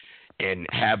have and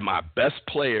have my best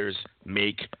players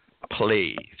make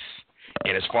plays?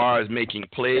 And as far as making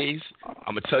plays,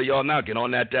 I'm going to tell y'all now, get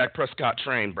on that Dak Prescott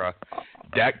train, bro.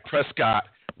 Dak Prescott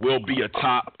will be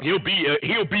he'll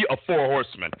be a 4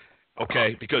 horseman,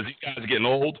 okay? Because these guys are getting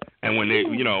old, and when they,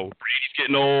 Brady's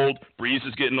getting old, Breeze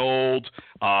is getting old.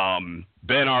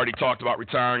 Ben already talked about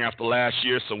retiring after last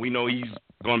year, so we know he's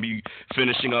going to be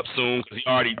finishing up soon because he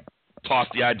already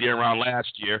tossed the idea around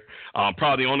last year.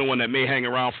 Probably the only one that may hang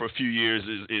around for a few years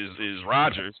is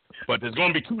Rodgers. But there's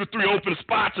going to be 2 to 3 open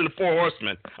spots in the 4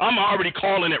 horsemen. I'm already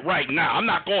calling it right now. I'm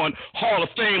not going Hall of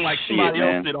Fame like somebody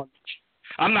else did.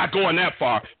 I'm not going that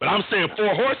far. But I'm saying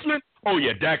 4 horsemen. Oh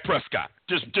yeah, Dak Prescott.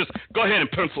 Just go ahead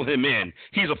and pencil him in.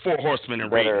 He's a 4 horseman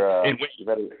in rating.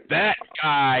 That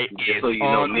guy is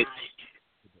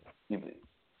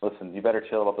Listen, you better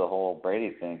chill about the whole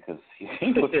Brady thing because he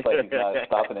looks like he's not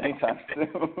stopping anytime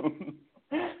soon.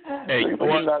 Hey, he's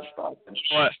not stopping.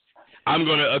 What? I'm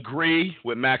going to agree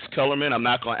with Max Kellerman. I'm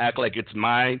not going to act like it's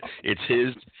mine. It's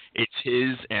his. It's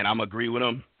his, and I'm agree with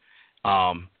him.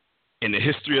 In the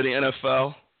history of the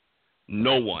NFL,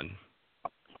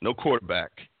 no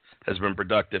quarterback has been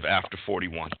productive after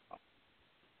 41.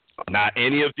 Not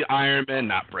any of the Ironmen,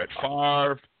 not Brett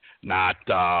Favre, not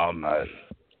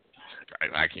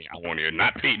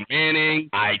not Peyton Manning.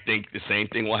 I think the same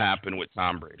thing will happen with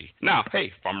Tom Brady. Now, hey,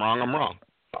 if I'm wrong, I'm wrong.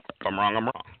 If I'm wrong, I'm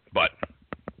wrong. But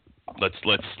let's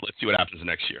see what happens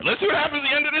next year. Let's see what happens at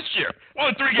the end of this year.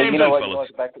 Only 3 games in,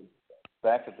 fellas.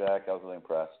 Back to Dak, I was really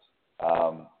impressed.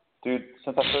 Dude,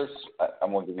 since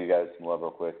I'm going to give you guys some love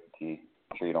real quick, T.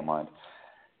 I'm sure you don't mind.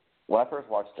 When I first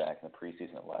watched Dak in the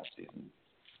preseason of last season,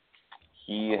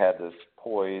 he had this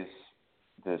poise,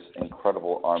 this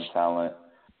incredible arm talent,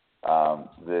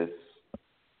 this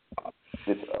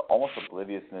almost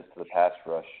obliviousness to the pass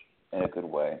rush in a good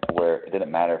way, where it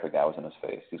didn't matter if a guy was in his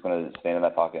face. He's going to stand in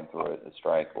that pocket and throw a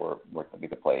strike or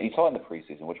make the play. And you saw it in the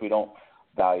preseason, which we don't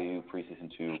value preseason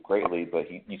too greatly,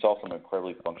 but you saw some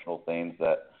incredibly functional things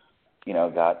that,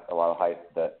 got a lot of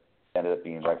hype that ended up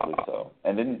being rightfully so.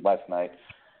 And then last night,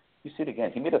 you see it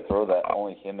again. He made a throw that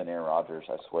only him and Aaron Rodgers,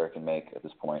 I swear, can make at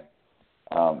this point.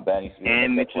 Ben used to be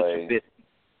and Mitchell play.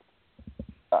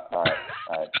 All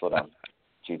right, slow down.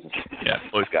 Jesus. Yeah,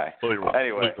 this guy.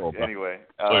 Anyway,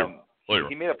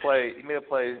 he made a play.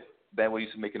 Ben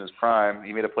used to make in his prime.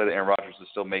 He made a play that Aaron Rodgers is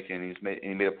still making.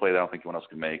 He made a play that I don't think anyone else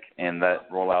could make. And that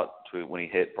rollout to when he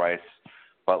hit Bryce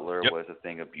Butler was a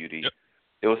thing of beauty. Yep.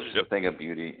 It was just a thing of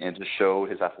beauty, and to show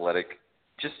his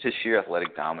sheer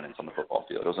athletic dominance on the football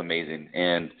field. It was amazing.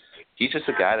 And he's just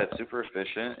a guy that's super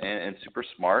efficient and super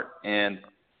smart. And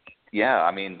yeah,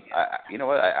 I mean, you know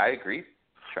what? I agree.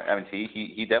 I mean,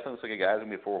 he definitely looks like a guy who's gonna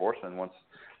be a 4 horseman once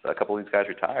a couple of these guys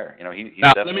retire. He's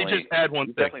now, definitely. Let me just add one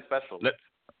thing. Definitely special.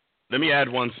 Let me add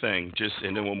one thing,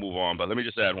 and then we'll move on. But let me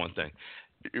just add one thing.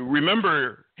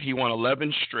 Remember, he won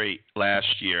 11 straight last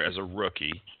year as a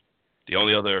rookie. The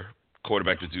only other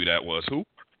quarterback to do that was who?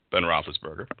 Ben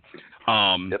Roethlisberger.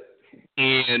 Yep.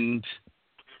 And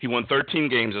he won 13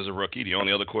 games as a rookie. The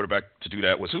only other quarterback to do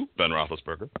that was who? Ben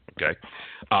Roethlisberger. Okay.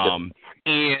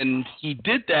 And he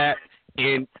did that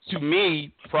in, to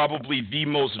me, probably the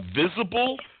most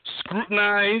visible,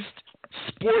 scrutinized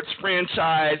sports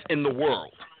franchise in the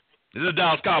world. This is the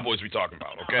Dallas Cowboys we're talking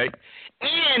about, okay?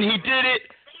 And he did it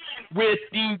with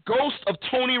the ghost of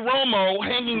Tony Romo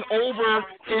hanging over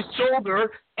his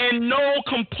shoulder and no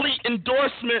complete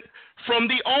endorsement from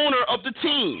the owner of the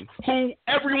team, who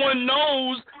everyone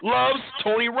knows loves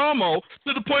Tony Romo,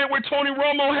 to the point where Tony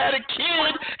Romo had a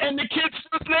kid, and the kid's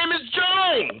first name is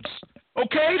Jones.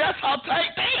 Okay? That's how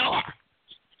tight they are.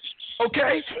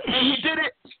 Okay? And he did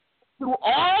it through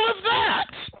all of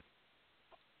that.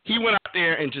 He went out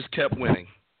there and just kept winning.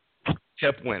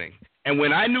 And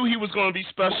when I knew he was going to be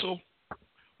special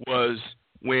was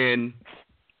when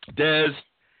Dez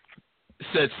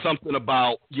said something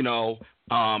about,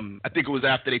 I think it was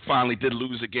after they finally did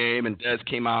lose a game, and Dez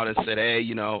came out and said, hey,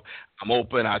 I'm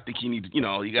open. I think you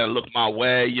got to look my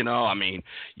way.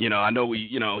 I know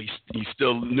he's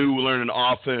still new learning the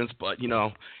offense, but, he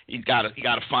got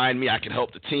to find me. I can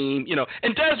help the team,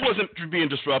 And Dez wasn't being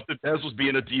disruptive. Dez was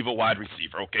being a diva wide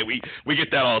receiver. Okay, we get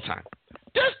that all the time.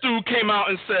 This dude came out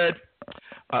and said,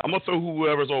 I'm going to throw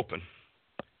whoever's open.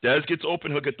 Dez gets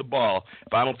open, he'll get the ball.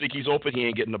 If I don't think he's open, he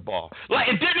ain't getting the ball.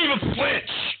 It didn't even flinch.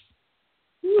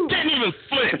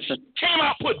 Came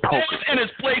out, put Dez in his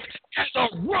place as a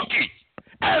rookie.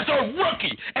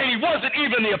 And he wasn't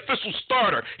even the official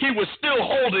starter. He was still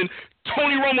holding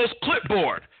Tony Romo's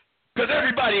clipboard because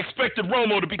everybody expected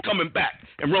Romo to be coming back.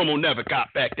 And Romo never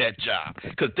got back that job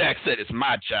because Dak said it's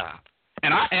my job.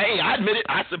 And I admit it,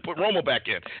 I said put Romo back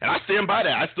in. And I stand by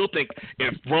that. I still think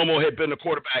if Romo had been the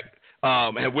quarterback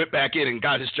and went back in and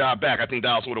got his job back, I think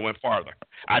Dallas would have went farther.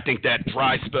 I think that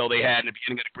dry spell they had in the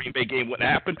beginning of the Green Bay game wouldn't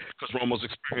happen because Romo's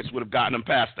experience would have gotten them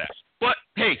past that. But,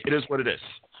 hey, it is what it is.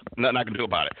 Nothing I can do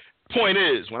about it. Point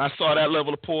is, when I saw that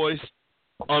level of poise,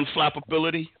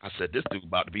 unflappability, I said, this dude's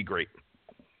about to be great.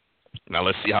 Now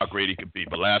let's see how great he could be.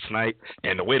 But last night,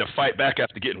 and the way to fight back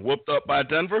after getting whooped up by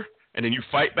Denver, and then you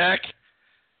fight back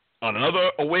on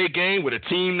another away game with a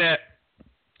team that,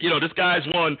 this guy's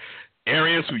won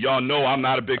Arians, who y'all know I'm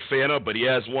not a big fan of, but he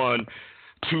has won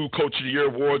 2 Coach of the Year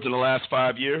awards in the last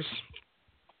 5 years.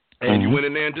 And you went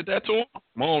in there and did that to him?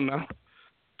 Come on now.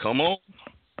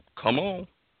 Come on.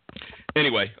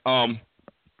 Anyway, all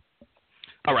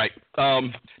right. The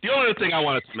only other thing I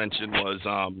wanted to mention was,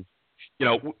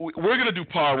 we're going to do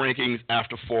power rankings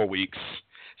after 4 weeks.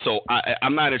 So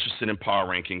I'm not interested in power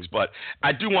rankings, but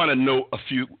I do want to note a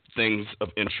few things of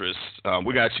interest.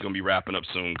 We're actually going to be wrapping up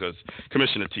soon because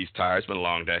Commissioner T's tired. It's been a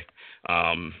long day.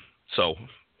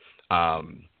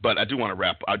 But I do want to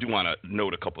wrap. I do want to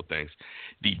note a couple things.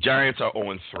 The Giants are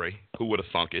 0-3. Who would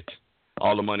have thunk it?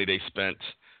 All the money they spent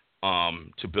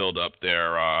to build up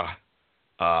their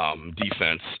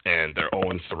defense, and they're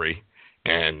 0-3.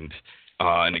 And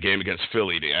in the game against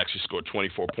Philly, they actually scored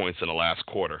 24 points in the last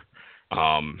quarter.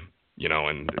 And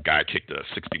the guy kicked a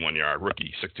 61-yard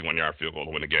field goal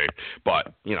to win the game.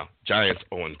 But, Giants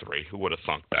 0-3. Who would have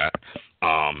thunk that?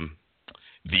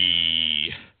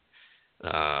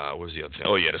 What was the other thing?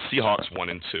 Oh, yeah, the Seahawks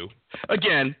 1-2.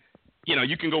 Again,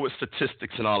 you can go with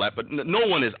statistics and all that, but no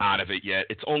one is out of it yet.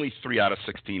 It's only 3 out of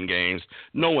 16 games.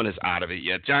 No one is out of it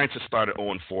yet. Giants have started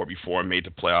 0-4 before and made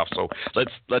the playoffs, so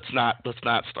let's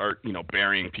not start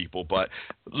burying people. But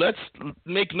let's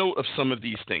make note of some of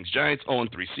these things. Giants 0-3,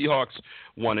 Seahawks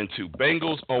 1-2,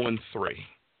 Bengals 0-3,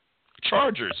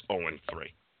 Chargers 0-3,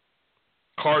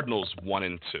 Cardinals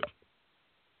 1-2.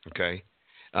 Okay,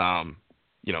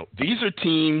 these are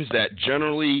teams that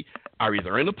generally are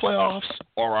either in the playoffs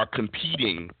or are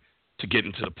competing to get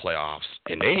into the playoffs,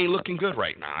 and they ain't looking good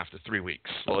right now after 3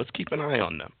 weeks. So let's keep an eye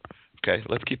on them. Okay,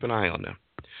 let's keep an eye on them.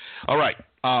 All right,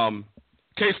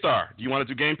 K-Star, do you want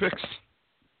to do game picks?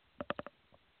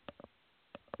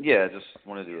 Yeah, I just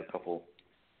want to do a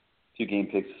few game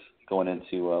picks going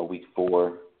into week 4.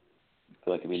 I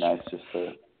feel like it'd be nice just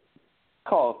to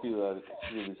call a few of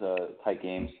these tight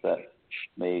games that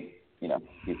may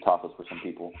be topless for some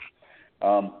people.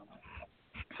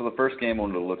 So the first game I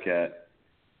wanted to look at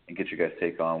and get your guys'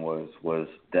 take on was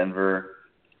Denver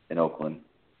and Oakland.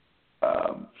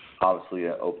 Obviously,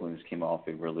 Oakland just came off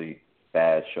a really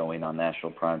bad showing on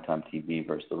national primetime TV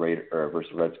versus the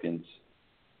Redskins,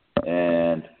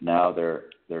 and now they're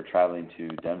traveling to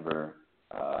Denver.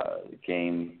 The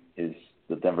game is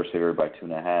the Denver's favored by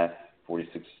 2.5,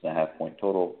 46.5 point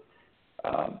total.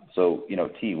 So,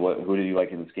 T, who do you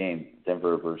like in this game,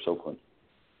 Denver versus Oakland?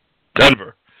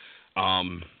 Denver.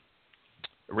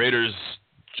 Raiders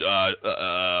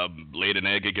laid an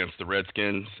egg against the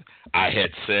Redskins. I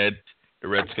had said the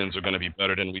Redskins are going to be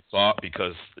better than we thought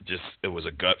because it was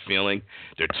a gut feeling.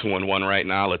 They're 2-1 right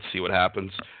now. Let's see what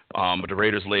happens. But the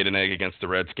Raiders laid an egg against the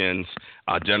Redskins.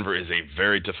 Denver is a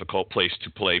very difficult place to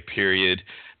play, period.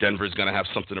 Denver is going to have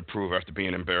something to prove after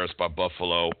being embarrassed by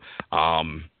Buffalo.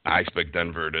 I expect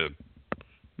Denver to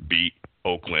beat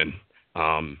Oakland.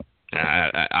 I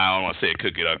don't want to say it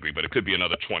could get ugly, but it could be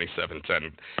another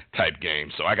 27-10 type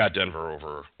game. So I got Denver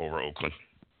over Oakland.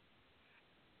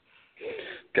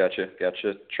 Gotcha.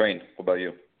 Train, what about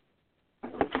you?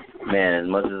 Man, as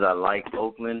much as I like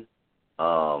Oakland,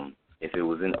 if it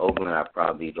was in Oakland, I'd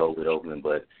probably go with Oakland.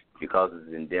 But because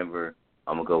it's in Denver,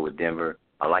 I'm going to go with Denver.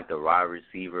 I like the wide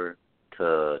receiver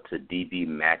to DB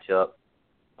matchup.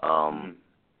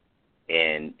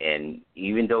 And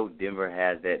even though Denver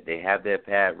has that, they have that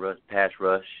pass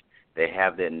rush, they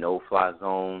have that no-fly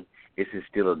zone, this is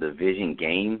still a division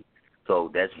game.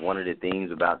 So that's one of the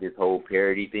things about this whole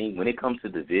parity thing. When it comes to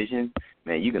division,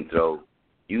 man, you can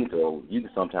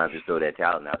sometimes just throw that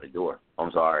talent out the door.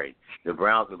 I'm sorry. The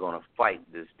Browns are going to fight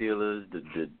the Steelers,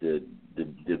 the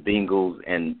Bengals,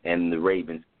 and the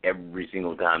Ravens every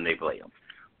single time they play them.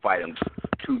 Fight them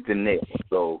tooth and nail.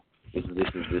 So this is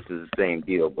the same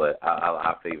deal, but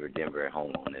I favor Denver at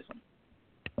home on this one.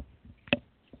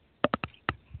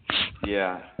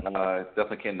 Yeah,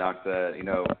 definitely can't knock that.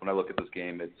 When I look at this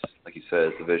game, it's like you said,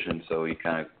 it's division, so you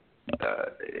kind of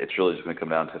it's really just going to come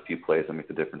down to a few plays that make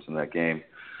the difference in that game.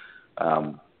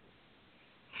 I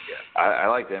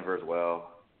like Denver as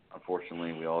well.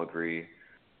 Unfortunately, we all agree.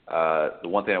 The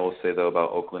one thing I will say though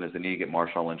about Oakland is they need to get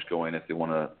Marshawn Lynch going if they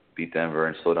want to beat Denver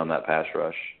and slow down that pass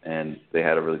rush. And they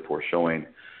had a really poor showing.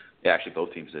 Yeah, actually,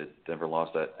 both teams did. Denver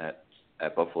lost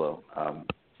at Buffalo.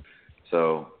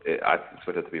 So I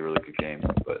expect it to be a really good game,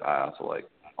 but I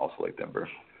also like Denver.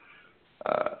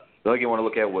 The other game I want to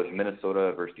look at was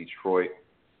Minnesota versus Detroit.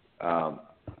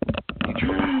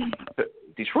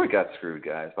 Detroit got screwed,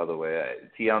 guys, by the way.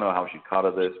 T, I don't know how much you caught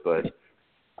of this, but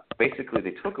basically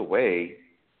they took away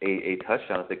a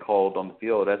touchdown that they called on the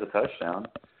field as a touchdown.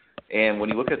 And when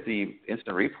you look at the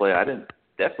instant replay, I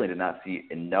definitely did not see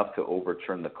enough to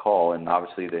overturn the call. And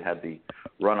obviously they had the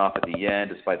runoff at the end,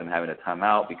 despite them having a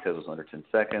timeout because it was under 10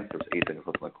 seconds. There was 8 seconds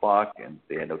left on the clock, and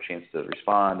they had no chance to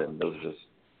respond. And those are just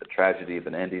a tragedy of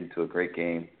an ending to a great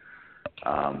game.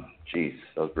 Jeez,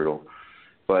 that was brutal.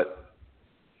 But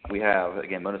we have,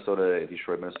 again, Minnesota,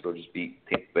 Detroit. Minnesota just beat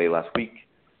Tampa Bay last week.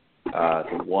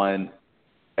 They won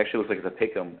Actually, looks like it's a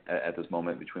pick 'em at this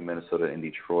moment between Minnesota and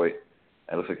Detroit.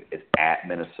 It looks like it's at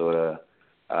Minnesota.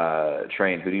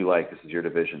 Train, who do you like? This is your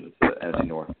division. It's the NFC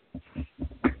North.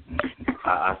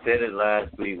 I said it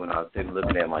last week when I was sitting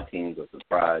looking at my teams with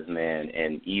surprise, man.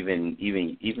 And even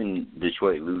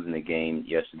Detroit losing the game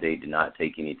yesterday did not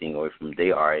take anything away from them.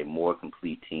 They are a more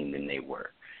complete team than they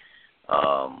were.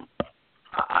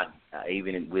 I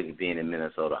even with it being in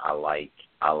Minnesota, I like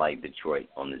Detroit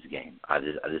on this game. I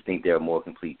just think they're a more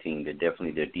complete team. They're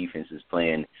definitely, their defense is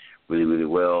playing really, really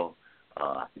well.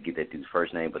 I forget that dude's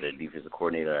first name, but their defensive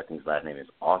coordinator, I think his last name is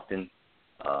Austin.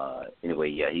 Anyway,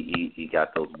 yeah, he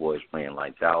got those boys playing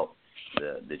lights out.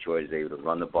 Detroit is able to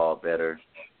run the ball better.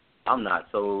 I'm not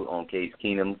sold on Case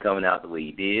Keenum coming out the way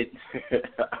he did.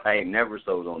 I ain't never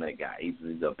sold on that guy. He's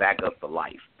a backup for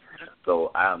life.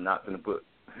 So I'm not going to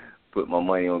put my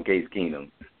money on Case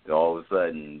Keenum to all of a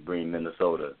sudden bring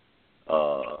Minnesota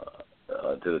to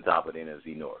the top of the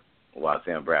NFC North while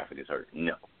Sam Bradford is hurt.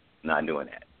 No, not doing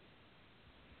that.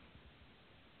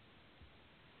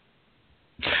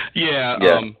 Yeah.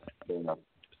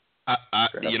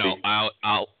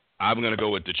 I'm going to go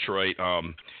with Detroit.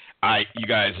 You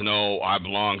guys know I've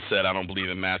long said I don't believe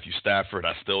in Matthew Stafford.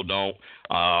 I still don't.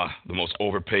 The most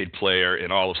overpaid player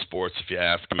in all of sports, if you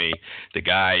ask me. The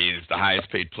guy is the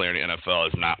highest paid player in the NFL.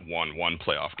 Has not won one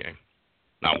playoff game,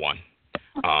 not one.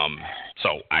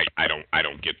 So I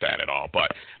don't get that at all.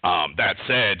 But that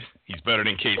said, he's better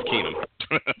than Case Keenum.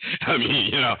 I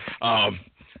mean,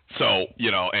 So,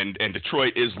 and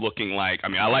Detroit is looking like,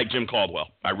 I like Jim Caldwell.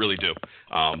 I really do.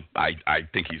 I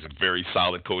think he's a very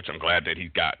solid coach. I'm glad that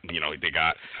he's got, they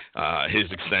got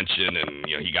his extension and,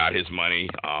 he got his money.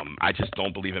 I just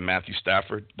don't believe in Matthew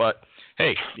Stafford. But,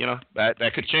 hey,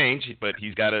 that could change. But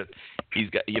he's got to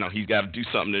do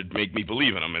something to make me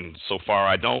believe in him. And so far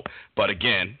I don't. But,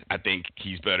 again, I think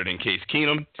he's better than Case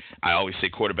Keenum. I always say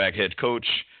quarterback head coach.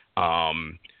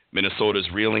 Minnesota's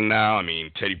reeling now.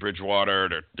 Teddy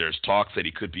Bridgewater, there's talks that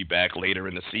he could be back later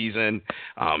in the season.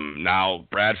 Now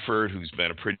Bradford, who's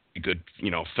been a pretty good,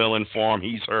 fill-in for him,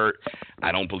 he's hurt.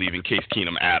 I don't believe in Case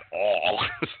Keenum at all.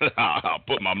 I'll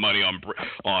put my money on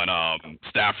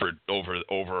Stafford over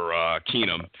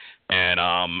Keenum. And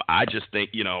I just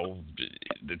think,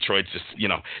 Detroit's just,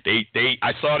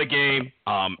 I saw the game.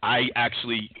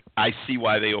 I see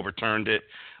why they overturned it.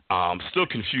 Still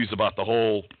confused about the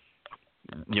whole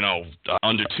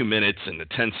under 2 minutes and the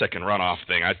 10-second runoff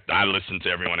thing. I listened to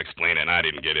everyone explain it, and I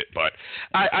didn't get it. But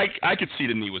I could see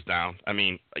the knee was down.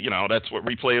 That's what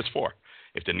replay is for.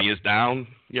 If the knee is down,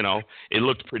 it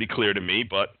looked pretty clear to me.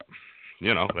 But,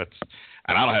 that's –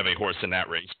 and I don't have a horse in that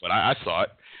race, but I saw it.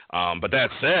 But that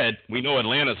said, we know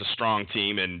Atlanta's a strong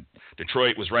team, and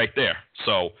Detroit was right there.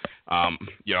 So, I'm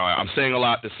saying a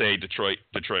lot to say Detroit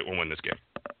will win this game.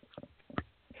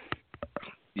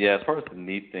 Yeah, as far as the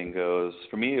knee thing goes,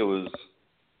 for me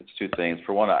it's two things.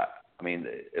 For one,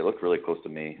 it looked really close to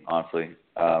me, honestly.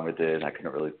 It did. I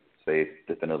couldn't really say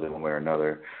definitively one way or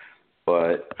another.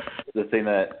 But the thing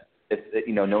that,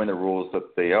 knowing the rules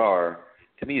that they are,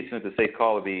 to me, it seems like the safe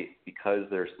call would be because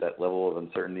there's that level of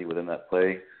uncertainty within that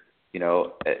play,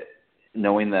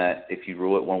 knowing that if you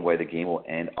rule it one way, the game will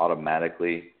end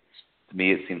automatically. To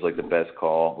me, it seems like the best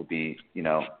call would be,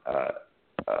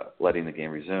 letting the game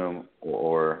resume,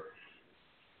 or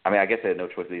I guess they had no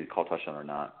choice to either call touchdown or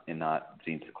not, and not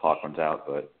seeing the clock runs out.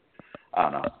 But I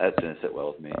don't know. That didn't sit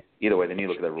well with me. Either way, they need to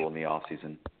look at that rule in the off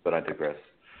season. But I digress.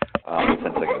 The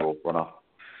 10-second rule runoff.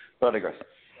 But I digress.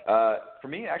 For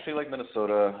me, I actually like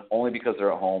Minnesota only because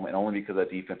they're at home and only because that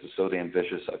defense is so damn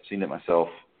vicious. I've seen it myself.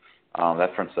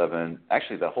 That front seven,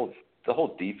 actually, the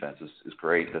whole defense is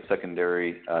great. The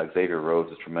secondary, Xavier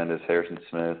Rhodes is tremendous. Harrison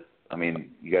Smith.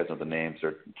 You guys know the names.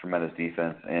 They're tremendous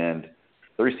defense. And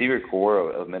the receiver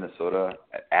core of Minnesota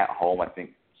at home, I think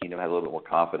Keenum had a little bit more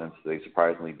confidence. They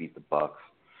surprisingly beat the Bucs.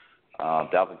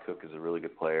 Dalvin Cook is a really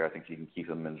good player. I think he can keep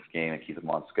them in this game and keep them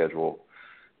on schedule.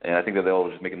 And I think that they'll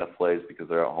just make enough plays because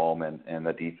they're at home, and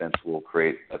the defense will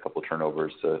create a couple of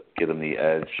turnovers to give them the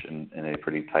edge in a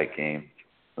pretty tight game.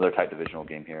 Another tight divisional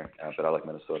game here, but I like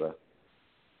Minnesota.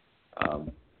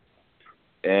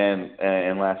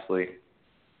 And lastly,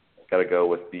 got to go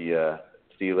with the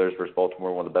Steelers versus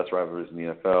Baltimore, one of the best rivalries in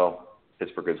the NFL.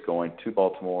 Pittsburgh is going to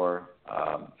Baltimore,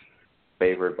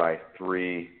 favored by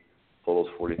 3, totals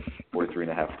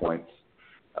 43.5 points.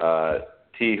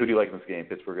 T, who do you like in this game,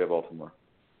 Pittsburgh or Baltimore?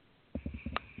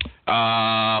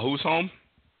 Who's home?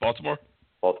 Baltimore?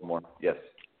 Baltimore, yes.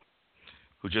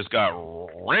 Who just got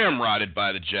ramrodded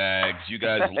by the Jags. You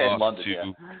guys lost London,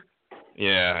 to...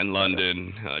 Yeah, in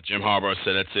London. Jim Harbaugh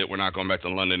said, that's it. We're not going back to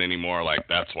London anymore. Like,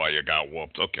 that's why you got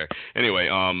whooped. Okay. Anyway,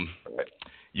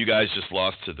 You guys just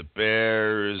lost to the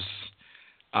Bears.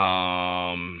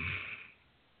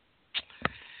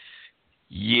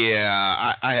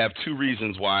 Yeah, I have two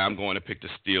reasons why I'm going to pick the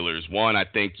Steelers. One, I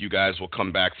think you guys will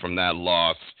come back from that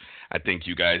loss. I think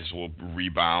you guys will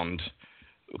rebound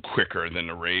quicker than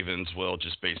the Ravens will,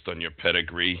 just based on your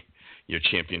pedigree. Your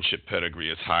championship pedigree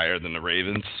is higher than the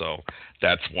Ravens, so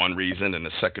that's one reason. And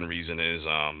the second reason is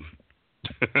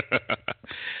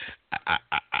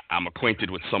I'm acquainted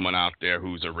with someone out there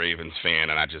who's a Ravens fan,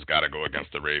 and I just got to go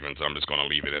against the Ravens. I'm just going to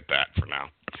leave it at that for now.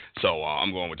 So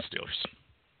I'm going with the Steelers.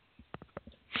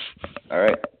 All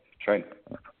right, Trent.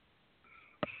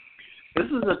 This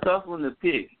is a tough one to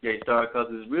pick, J-Star, because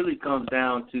it really comes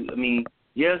down to, I mean,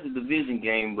 yeah, it's a division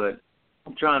game, but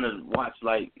I'm trying to watch,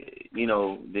 like, you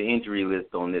know, the injury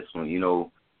list on this one. You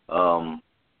know,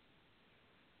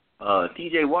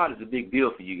 T.J. Watt is a big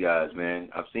deal for you guys, man.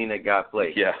 I've seen that guy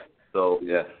play. Yeah. So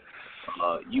yeah,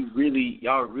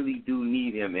 y'all really do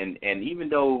need him. And even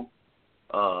though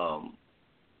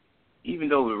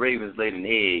the Ravens laid an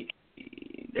egg,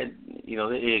 that, you know,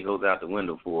 the egg goes out the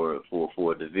window for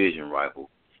a division rival,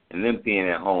 and them being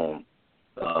at home.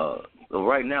 So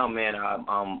right now, man,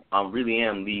 I really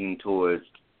am leaning towards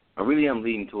the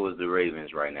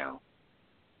Ravens right now.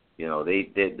 You know,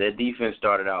 their defense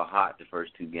started out hot the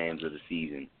first two games of the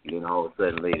season. Then all of a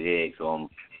sudden laid an egg, so I'm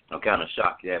kind of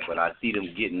shocked at that. But I see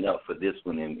them getting up for this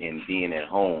one and being at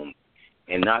home.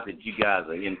 And not that you guys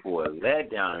are in for a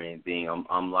letdown or anything.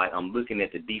 I'm looking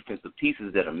at the defensive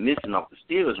pieces that are missing off the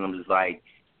Steelers, and I'm just like,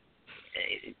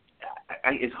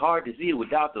 it's hard to see it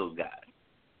without those guys.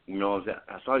 You know,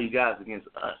 I saw you guys against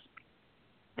us,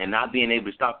 and not being able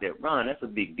to stop that run. That's a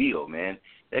big deal, man.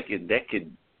 That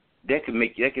could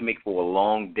make for a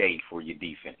long day for your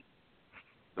defense.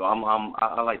 So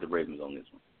I like the Ravens on this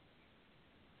one.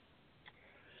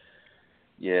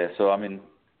 Yeah. So I mean,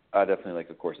 I definitely like,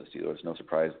 of course, the Steelers. No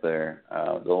surprise there.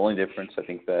 The only difference I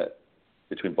think that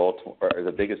between Baltimore, or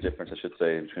the biggest difference I should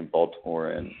say, between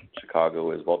Baltimore and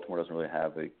Chicago is Baltimore doesn't really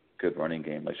have a good running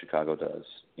game like Chicago does.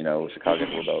 You know, Chicago's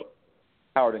all about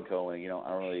Howard and Cohen. You know, I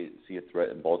don't really see a threat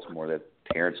in Baltimore that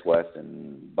Terrence West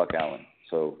and Buck Allen.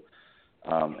 So,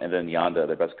 and then Yonda,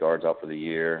 their best guards out for the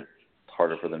year. It's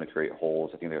harder for them to create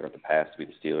holes. I think they're going to pass to beat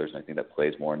the Steelers, and I think that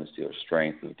plays more in the Steelers'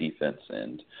 strength of defense.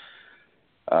 And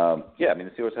yeah, I mean,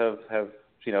 the Steelers have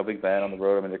you know, Big Ben on the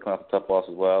road. I mean, they're coming off a tough loss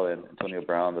as well, and Antonio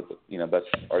Brown,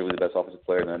 arguably the best offensive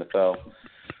player in the NFL.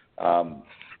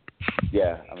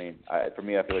 Yeah, I mean, for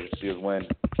me, I feel like the Steelers win.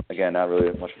 Again, not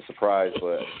really much of a surprise,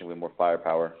 but I think we have more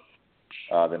firepower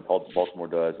than Baltimore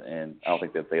does, and I don't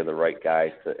think that they have the right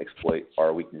guys to exploit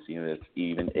our weakness, even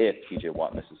if T.J.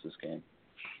 Watt misses this game.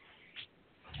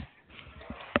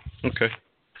 Okay,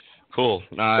 cool.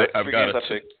 Now I've got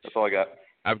that's all I got.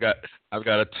 I've got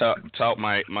to tout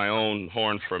my own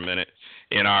horn for a minute.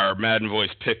 In our Madden Voice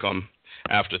Pick'em,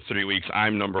 after 3 weeks,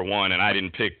 I'm number one, and I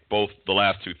didn't pick both the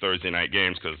last two Thursday night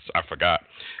games because I forgot,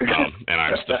 and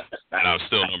I'm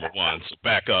still number one. So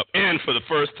back up. And for the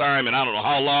first time in I don't know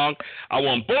how long, I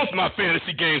won both my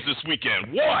fantasy games this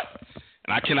weekend. What?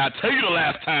 And I cannot tell you the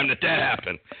last time that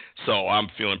happened. So I'm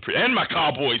feeling and my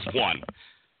Cowboys won.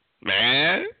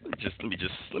 Man, let me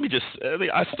just.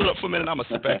 I stood up for a minute. I'm gonna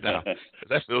sit back down.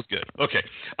 That feels good. Okay.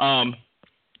 All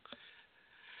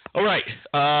right.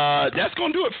 That's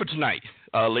gonna do it for tonight,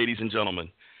 ladies and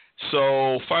gentlemen.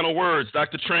 So, final words,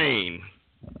 Dr. Train.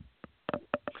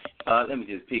 Let me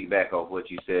just piggyback off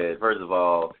what you said. First of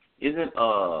all, isn't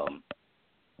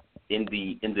in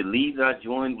the league that I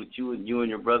joined with you and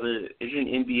your brother, isn't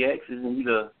NBX? Isn't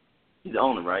he's the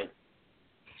owner, right?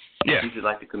 Yeah. He's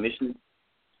like the commissioner.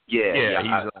 Yeah.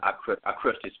 I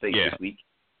crushed his face this week.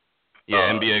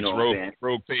 Yeah, NBX you know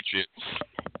Rogue Patriots.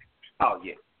 Oh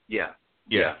yeah.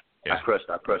 I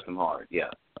crushed him hard. Yeah.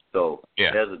 So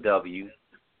there's a W.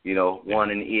 You know,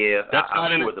 one in the ear.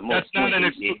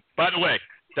 By the way,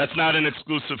 that's not an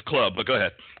exclusive club. But go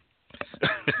ahead.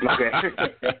 Okay.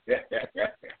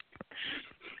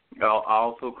 I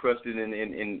also crushed it in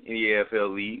the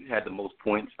AFL league. Had the most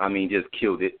points. I mean, just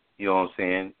killed it. You know what I'm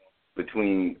saying?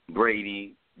 Between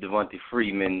Brady, Devontae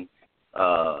Freeman,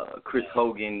 Chris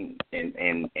Hogan,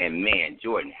 and man,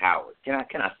 Jordan Howard. Can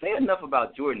I say enough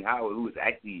about Jordan Howard, who is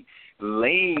actually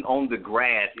laying on the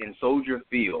grass in Soldier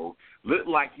Field, looked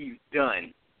like he's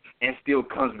done, and still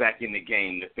comes back in the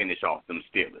game to finish off them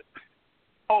Steelers?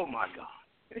 Oh my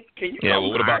God! Can you? But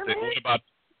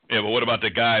what about the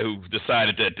guy who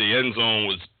decided that the end zone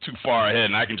was too far ahead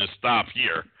and I can just stop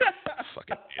here?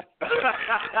 Fucking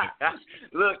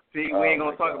Look, see, we ain't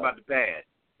gonna talk about the bad.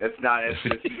 That's not.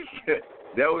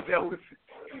 That was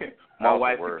My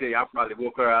wife could tell you I probably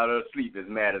woke her out of sleep as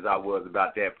mad as I was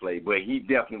about that play, but he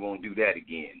definitely won't do that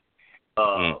again.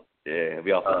 Yeah, he'll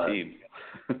be off the team.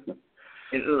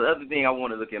 And the other thing I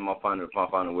want to look at my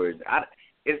final words.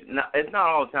 It's not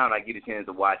all the time I get a chance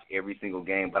to watch every single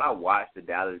game, but I watched the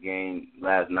Dallas game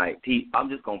last night. I'm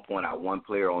just gonna point out one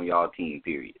player on y'all team.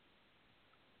 Period.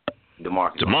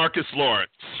 DeMarcus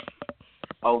Lawrence.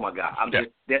 Oh my God!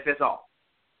 That's all.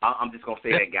 I'm just gonna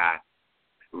say that guy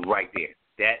right there.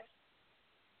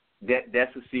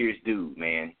 That's a serious dude,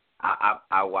 man. I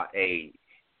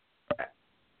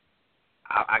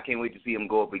can't wait to see him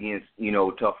go up against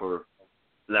tougher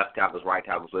left tackles, right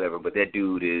tackles, whatever. But that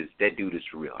dude is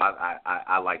for real.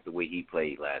 I like the way he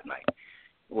played last night.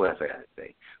 What else I got to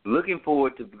say? Looking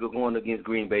forward to going against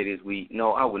Green Bay this week.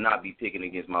 No, I would not be picking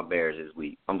against my Bears this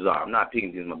week. I'm sorry, I'm not picking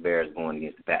against my Bears going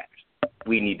against the Packers.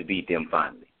 We need to beat them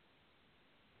finally.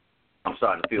 I'm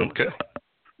starting to feel myself.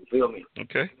 You feel me?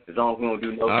 Okay. As long as we don't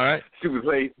do no stupid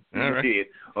plays,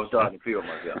 I'm starting to feel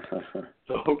myself.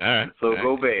 So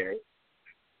go Bears.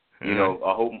 I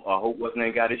hope what's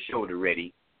name got his shoulder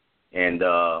ready, and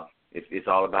it's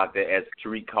all about that. As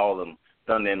Tariq called them,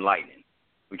 thunder and lightning.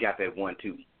 We got that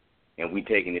 1-2, and we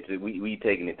taking it to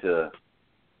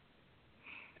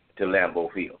Lambeau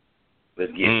Field.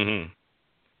 Let's get it.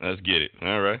 Let's get it.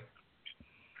 All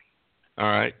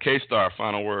right. K-Star,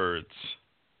 final words.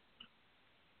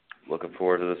 Looking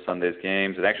forward to this Sunday's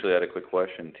games. And actually, I had a quick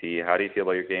question, T. How do you feel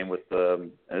about your game with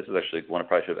and this is actually one I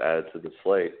probably should have added to the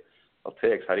slate of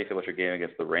picks. How do you feel about your game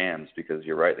against the Rams? Because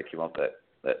you're right, they came off that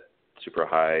super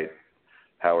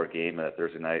high-powered game, that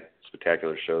Thursday night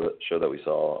spectacular show that we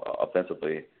saw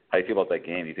offensively. How do you feel about that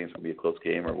game? Do you think it's going to be a close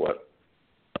game or what?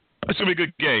 It's going to be a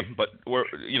good game, but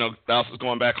Dallas is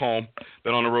going back home.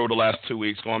 Been on the road the last 2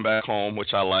 weeks, going back home,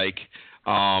 which I like.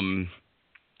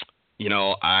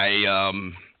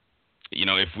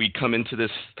 If we come into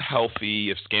this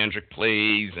healthy, if Skandrick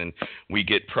plays and we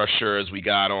get pressure as we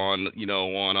got on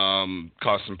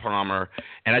Carson Palmer,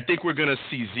 and I think we're going to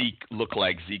see Zeke look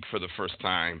like Zeke for the first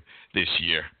time this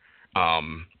year.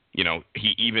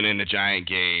 He even in the Giant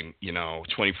game,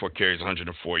 24 carries,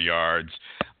 104 yards.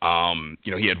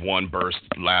 He had one burst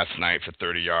last night for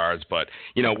 30 yards, but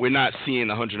we're not seeing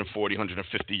 140,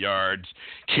 150 yards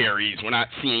carries. We're not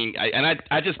seeing,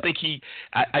 I just think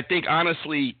I think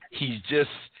honestly his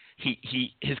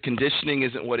conditioning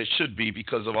isn't what it should be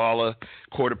because of all the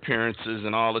court appearances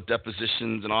and all the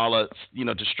depositions and all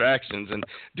the distractions. And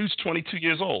dude's 22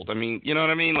 years old. I mean, you know what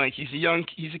I mean? Like he's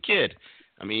a kid.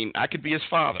 I mean, I could be his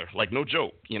father, like no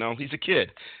joke. He's a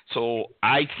kid. So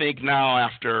I think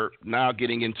after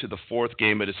getting into the fourth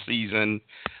game of the season,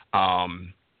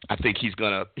 I think he's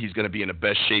gonna be in the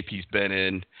best shape he's been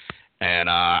in, and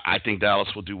I think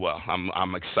Dallas will do well.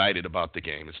 I'm excited about the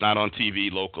game. It's not on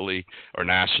TV locally or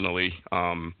nationally,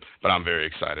 but I'm very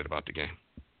excited about the game.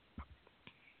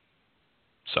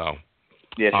 So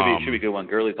yeah, it should be a good one.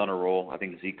 Gurley's on a roll. I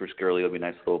think Zeke versus Gurley will be a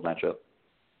nice little matchup.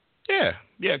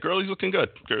 Yeah, Gurley's looking good.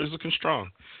 Gurley's looking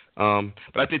strong. But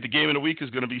I think the game of the week is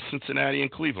going to be Cincinnati and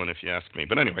Cleveland, if you ask me.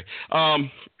 But anyway, that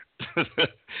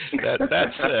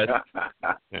said,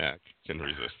 yeah, couldn't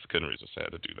resist. I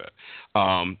had to do that.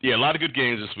 A lot of good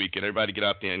games this weekend. Everybody get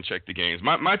out there and check the games.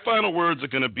 My final words are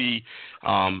going to be,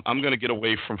 I'm going to get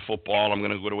away from football. I'm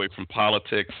going to get away from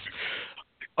politics.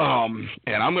 And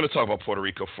I'm going to talk about Puerto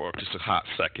Rico for just a hot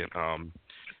second.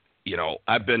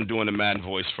 I've been doing the Madden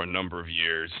Voice for a number of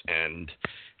years, and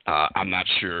I'm not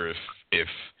sure if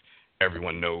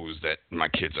everyone knows that my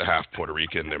kids are half Puerto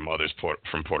Rican. Their mother's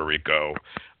from Puerto Rico,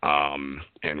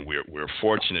 and we're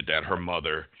fortunate that her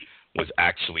mother was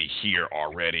actually here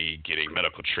already getting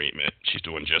medical treatment. She's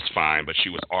doing just fine, but she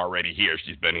was already here.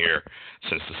 She's been here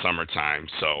since the summertime,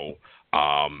 so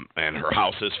and her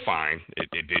house is fine. It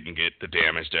didn't get the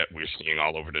damage that we're seeing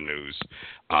all over the news.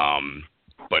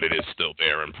 But it is still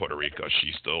there in Puerto Rico.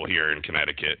 She's still here in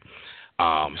Connecticut.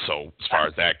 So as far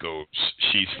as that goes,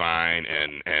 she's fine,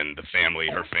 and the family,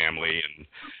 her family, and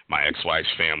my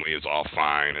ex-wife's family is all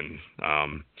fine,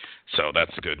 and so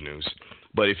that's good news.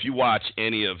 But if you watch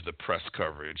any of the press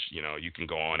coverage, you can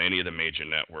go on any of the major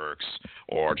networks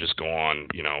or just go on,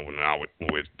 now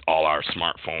with all our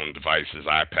smartphone devices,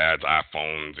 iPads,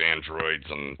 iPhones, Androids,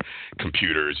 and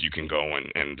computers, you can go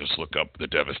and just look up the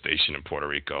devastation in Puerto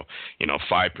Rico.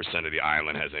 5% of the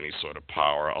island has any sort of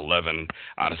power. 11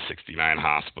 out of 69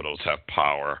 hospitals have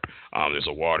power. There's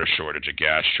a water shortage, a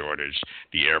gas shortage.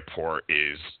 The airport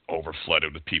is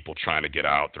overflooded with people trying to get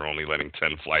out. They're only letting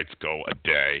 10 flights go a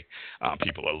day.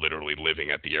 People are literally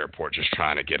living at the airport just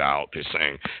trying to get out. They're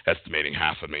estimating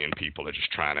 500,000 people are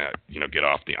just trying to, get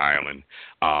off the island.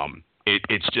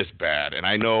 It's just bad. And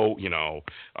I know,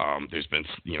 there's been,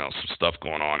 some stuff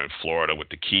going on in Florida with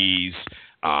the Keys.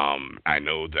 I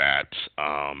know that,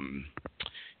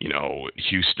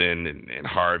 Houston and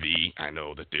Harvey. I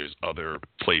know that there's other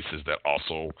places that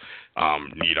also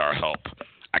need our help.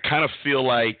 I kind of feel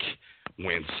like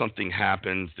when something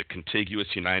happens, the contiguous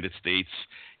United States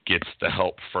gets the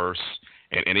help first,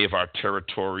 and any of our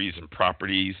territories and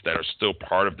properties that are still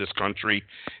part of this country,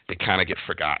 they kind of get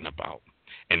forgotten about.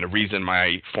 And the reason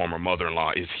my former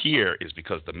mother-in-law is here is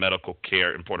because the medical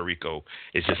care in Puerto Rico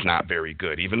is just not very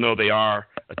good. Even though they are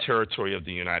a territory of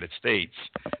the United States,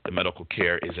 the medical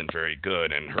care isn't very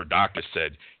good. And her doctor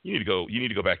said, you need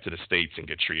to go back to the States and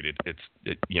get treated.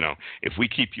 If we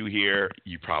keep you here,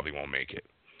 you probably won't make it.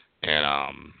 And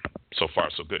so far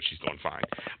so good. She's doing fine.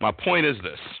 My point is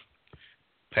this.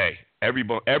 Hey,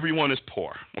 everyone is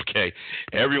poor, okay?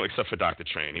 Everyone except for Dr.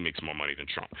 Train. He makes more money than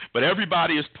Trump. But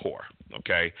everybody is poor,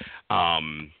 okay?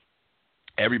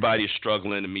 Everybody is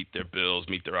struggling to meet their bills,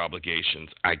 meet their obligations.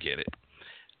 I get it.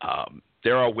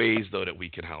 There are ways, though, that we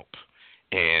can help.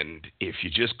 And if you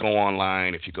just go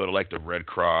online, if you go to, like, the Red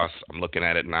Cross, I'm looking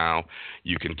at it now,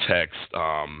 you can text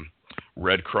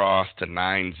Red Cross to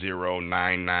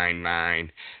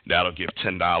 90999. That'll give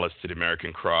 $10 to the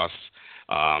American Cross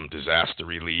Disaster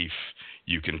Relief.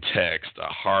 You can text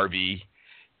Harvey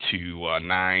to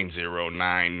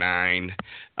 90999,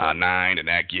 and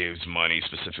that gives money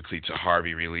specifically to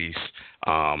Harvey Relief.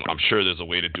 I'm sure there's a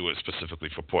way to do it specifically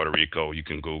for Puerto Rico. You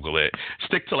can Google it.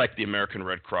 Stick to like the American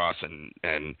Red Cross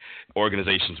and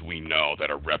organizations we know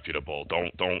that are reputable.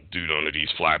 Don't do none of these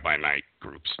fly-by-night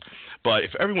groups. But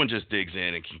if everyone just digs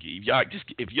in and can give,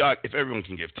 if everyone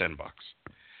can give $10,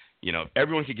 if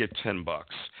everyone can give $10,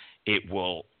 it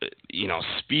will,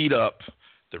 speed up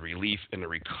the relief and the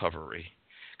recovery.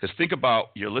 Because think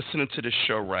about, you're listening to this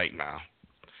show right now.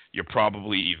 You're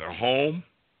probably either home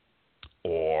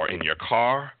or in your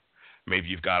car. Maybe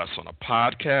you've got us on a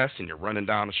podcast and you're running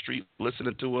down the street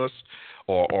listening to us.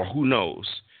 Or who knows?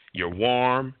 You're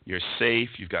warm, you're safe,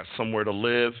 you've got somewhere to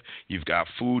live, you've got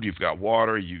food, you've got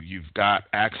water, you've got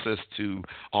access to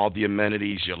all the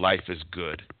amenities, your life is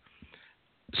good.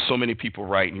 So many people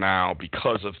right now,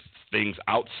 because of things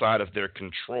outside of their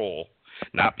control,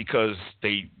 not because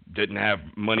they didn't have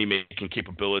money-making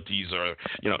capabilities or,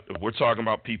 we're talking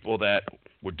about people that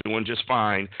were doing just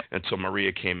fine until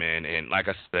Maria came in. And like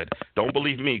I said, don't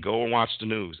believe me, go and watch the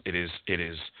news. It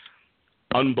is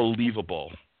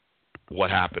unbelievable what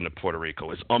happened to Puerto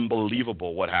Rico. It's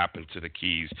unbelievable what happened to the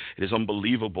Keys. It is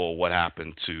unbelievable what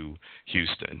happened to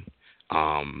Houston.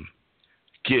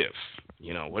 Give,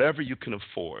 whatever you can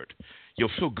afford.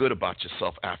 You'll feel good about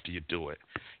yourself after you do it.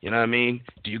 You know what I mean?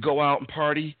 Do you go out and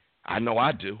party? I know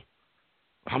I do.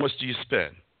 How much do you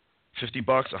spend? $50,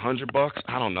 $100?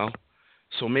 I don't know.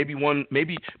 So maybe one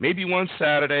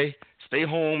Saturday, stay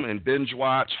home and binge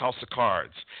watch House of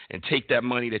Cards and take that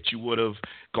money that you would have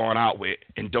gone out with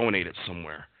and donate it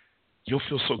somewhere. You'll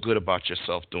feel so good about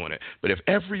yourself doing it. But if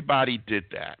everybody did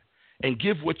that, and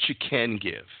give what you can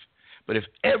give, but if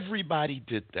everybody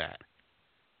did that,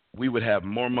 we would have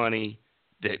more money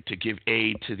to give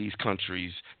aid to these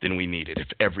countries than we needed if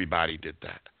everybody did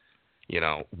that.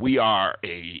 We are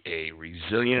a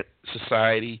resilient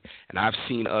society, and I've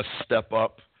seen us step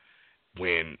up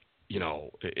when,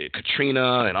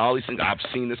 Katrina and all these things. I've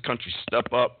seen this country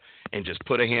step up and just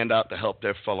put a hand out to help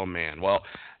their fellow man. Well,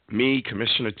 me,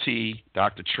 Commissioner T,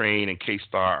 Dr. Train, and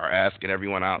K-Star are asking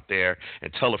everyone out there,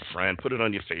 and tell a friend, put it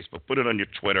on your Facebook, put it on your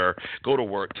Twitter, go to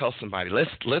work, tell somebody, let's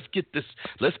get this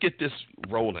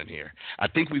rolling here. I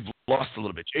think we've lost a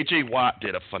little bit. J.J. Watt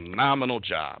did a phenomenal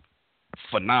job,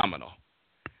 phenomenal.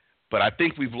 But I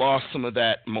think we've lost some of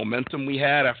that momentum we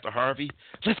had after Harvey.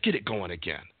 Let's get it going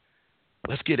again.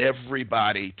 Let's get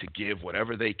everybody to give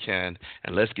whatever they can,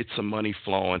 and let's get some money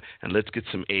flowing, and let's get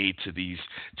some aid to these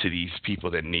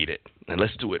people that need it. And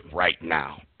let's do it right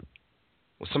now.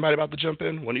 Was somebody about to jump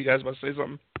in? One of you guys about to say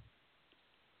something?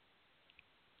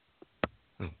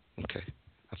 Oh, okay.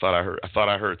 I thought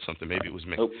I heard something. Maybe it was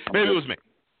me. Maybe it was me.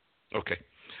 Okay.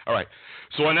 All right.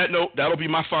 So on that note, that'll be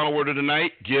my final word of the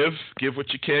night. Give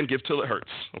what you can. Give till it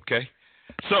hurts. Okay.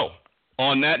 So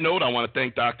on that note, I want to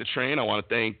thank Dr. Train. I want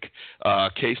to thank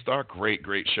K-Star.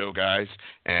 Great show, guys.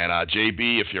 And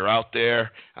JB, if you're out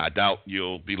there, I doubt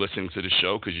you'll be listening to the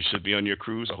show because you should be on your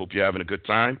cruise. I hope you're having a good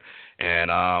time.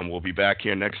 And we'll be back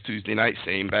here next Tuesday night,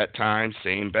 same bat time,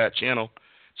 same bat channel.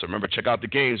 So remember, check out the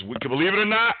games. Believe it or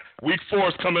not, Week 4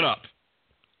 is coming up.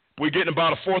 We're getting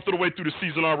about a fourth of the way through the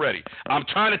season already. I'm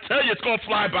trying to tell you it's going to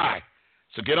fly by.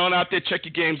 So get on out there, check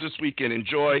your games this weekend.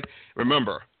 Enjoy.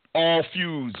 Remember, all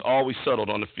feuds always settled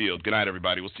on the field. Good night,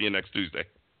 everybody. We'll see you next Tuesday.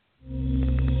 Thank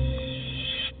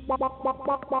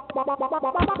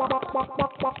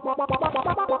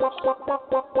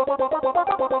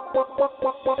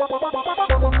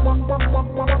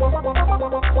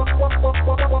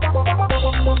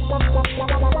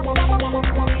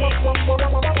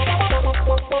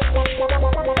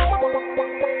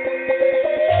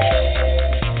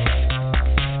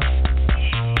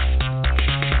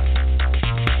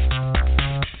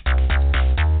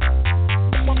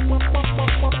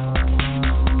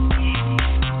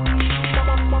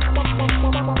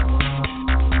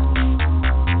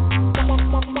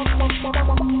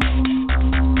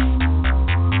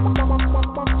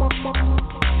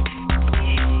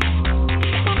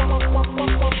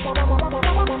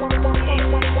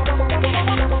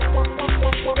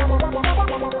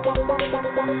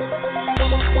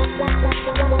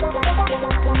you.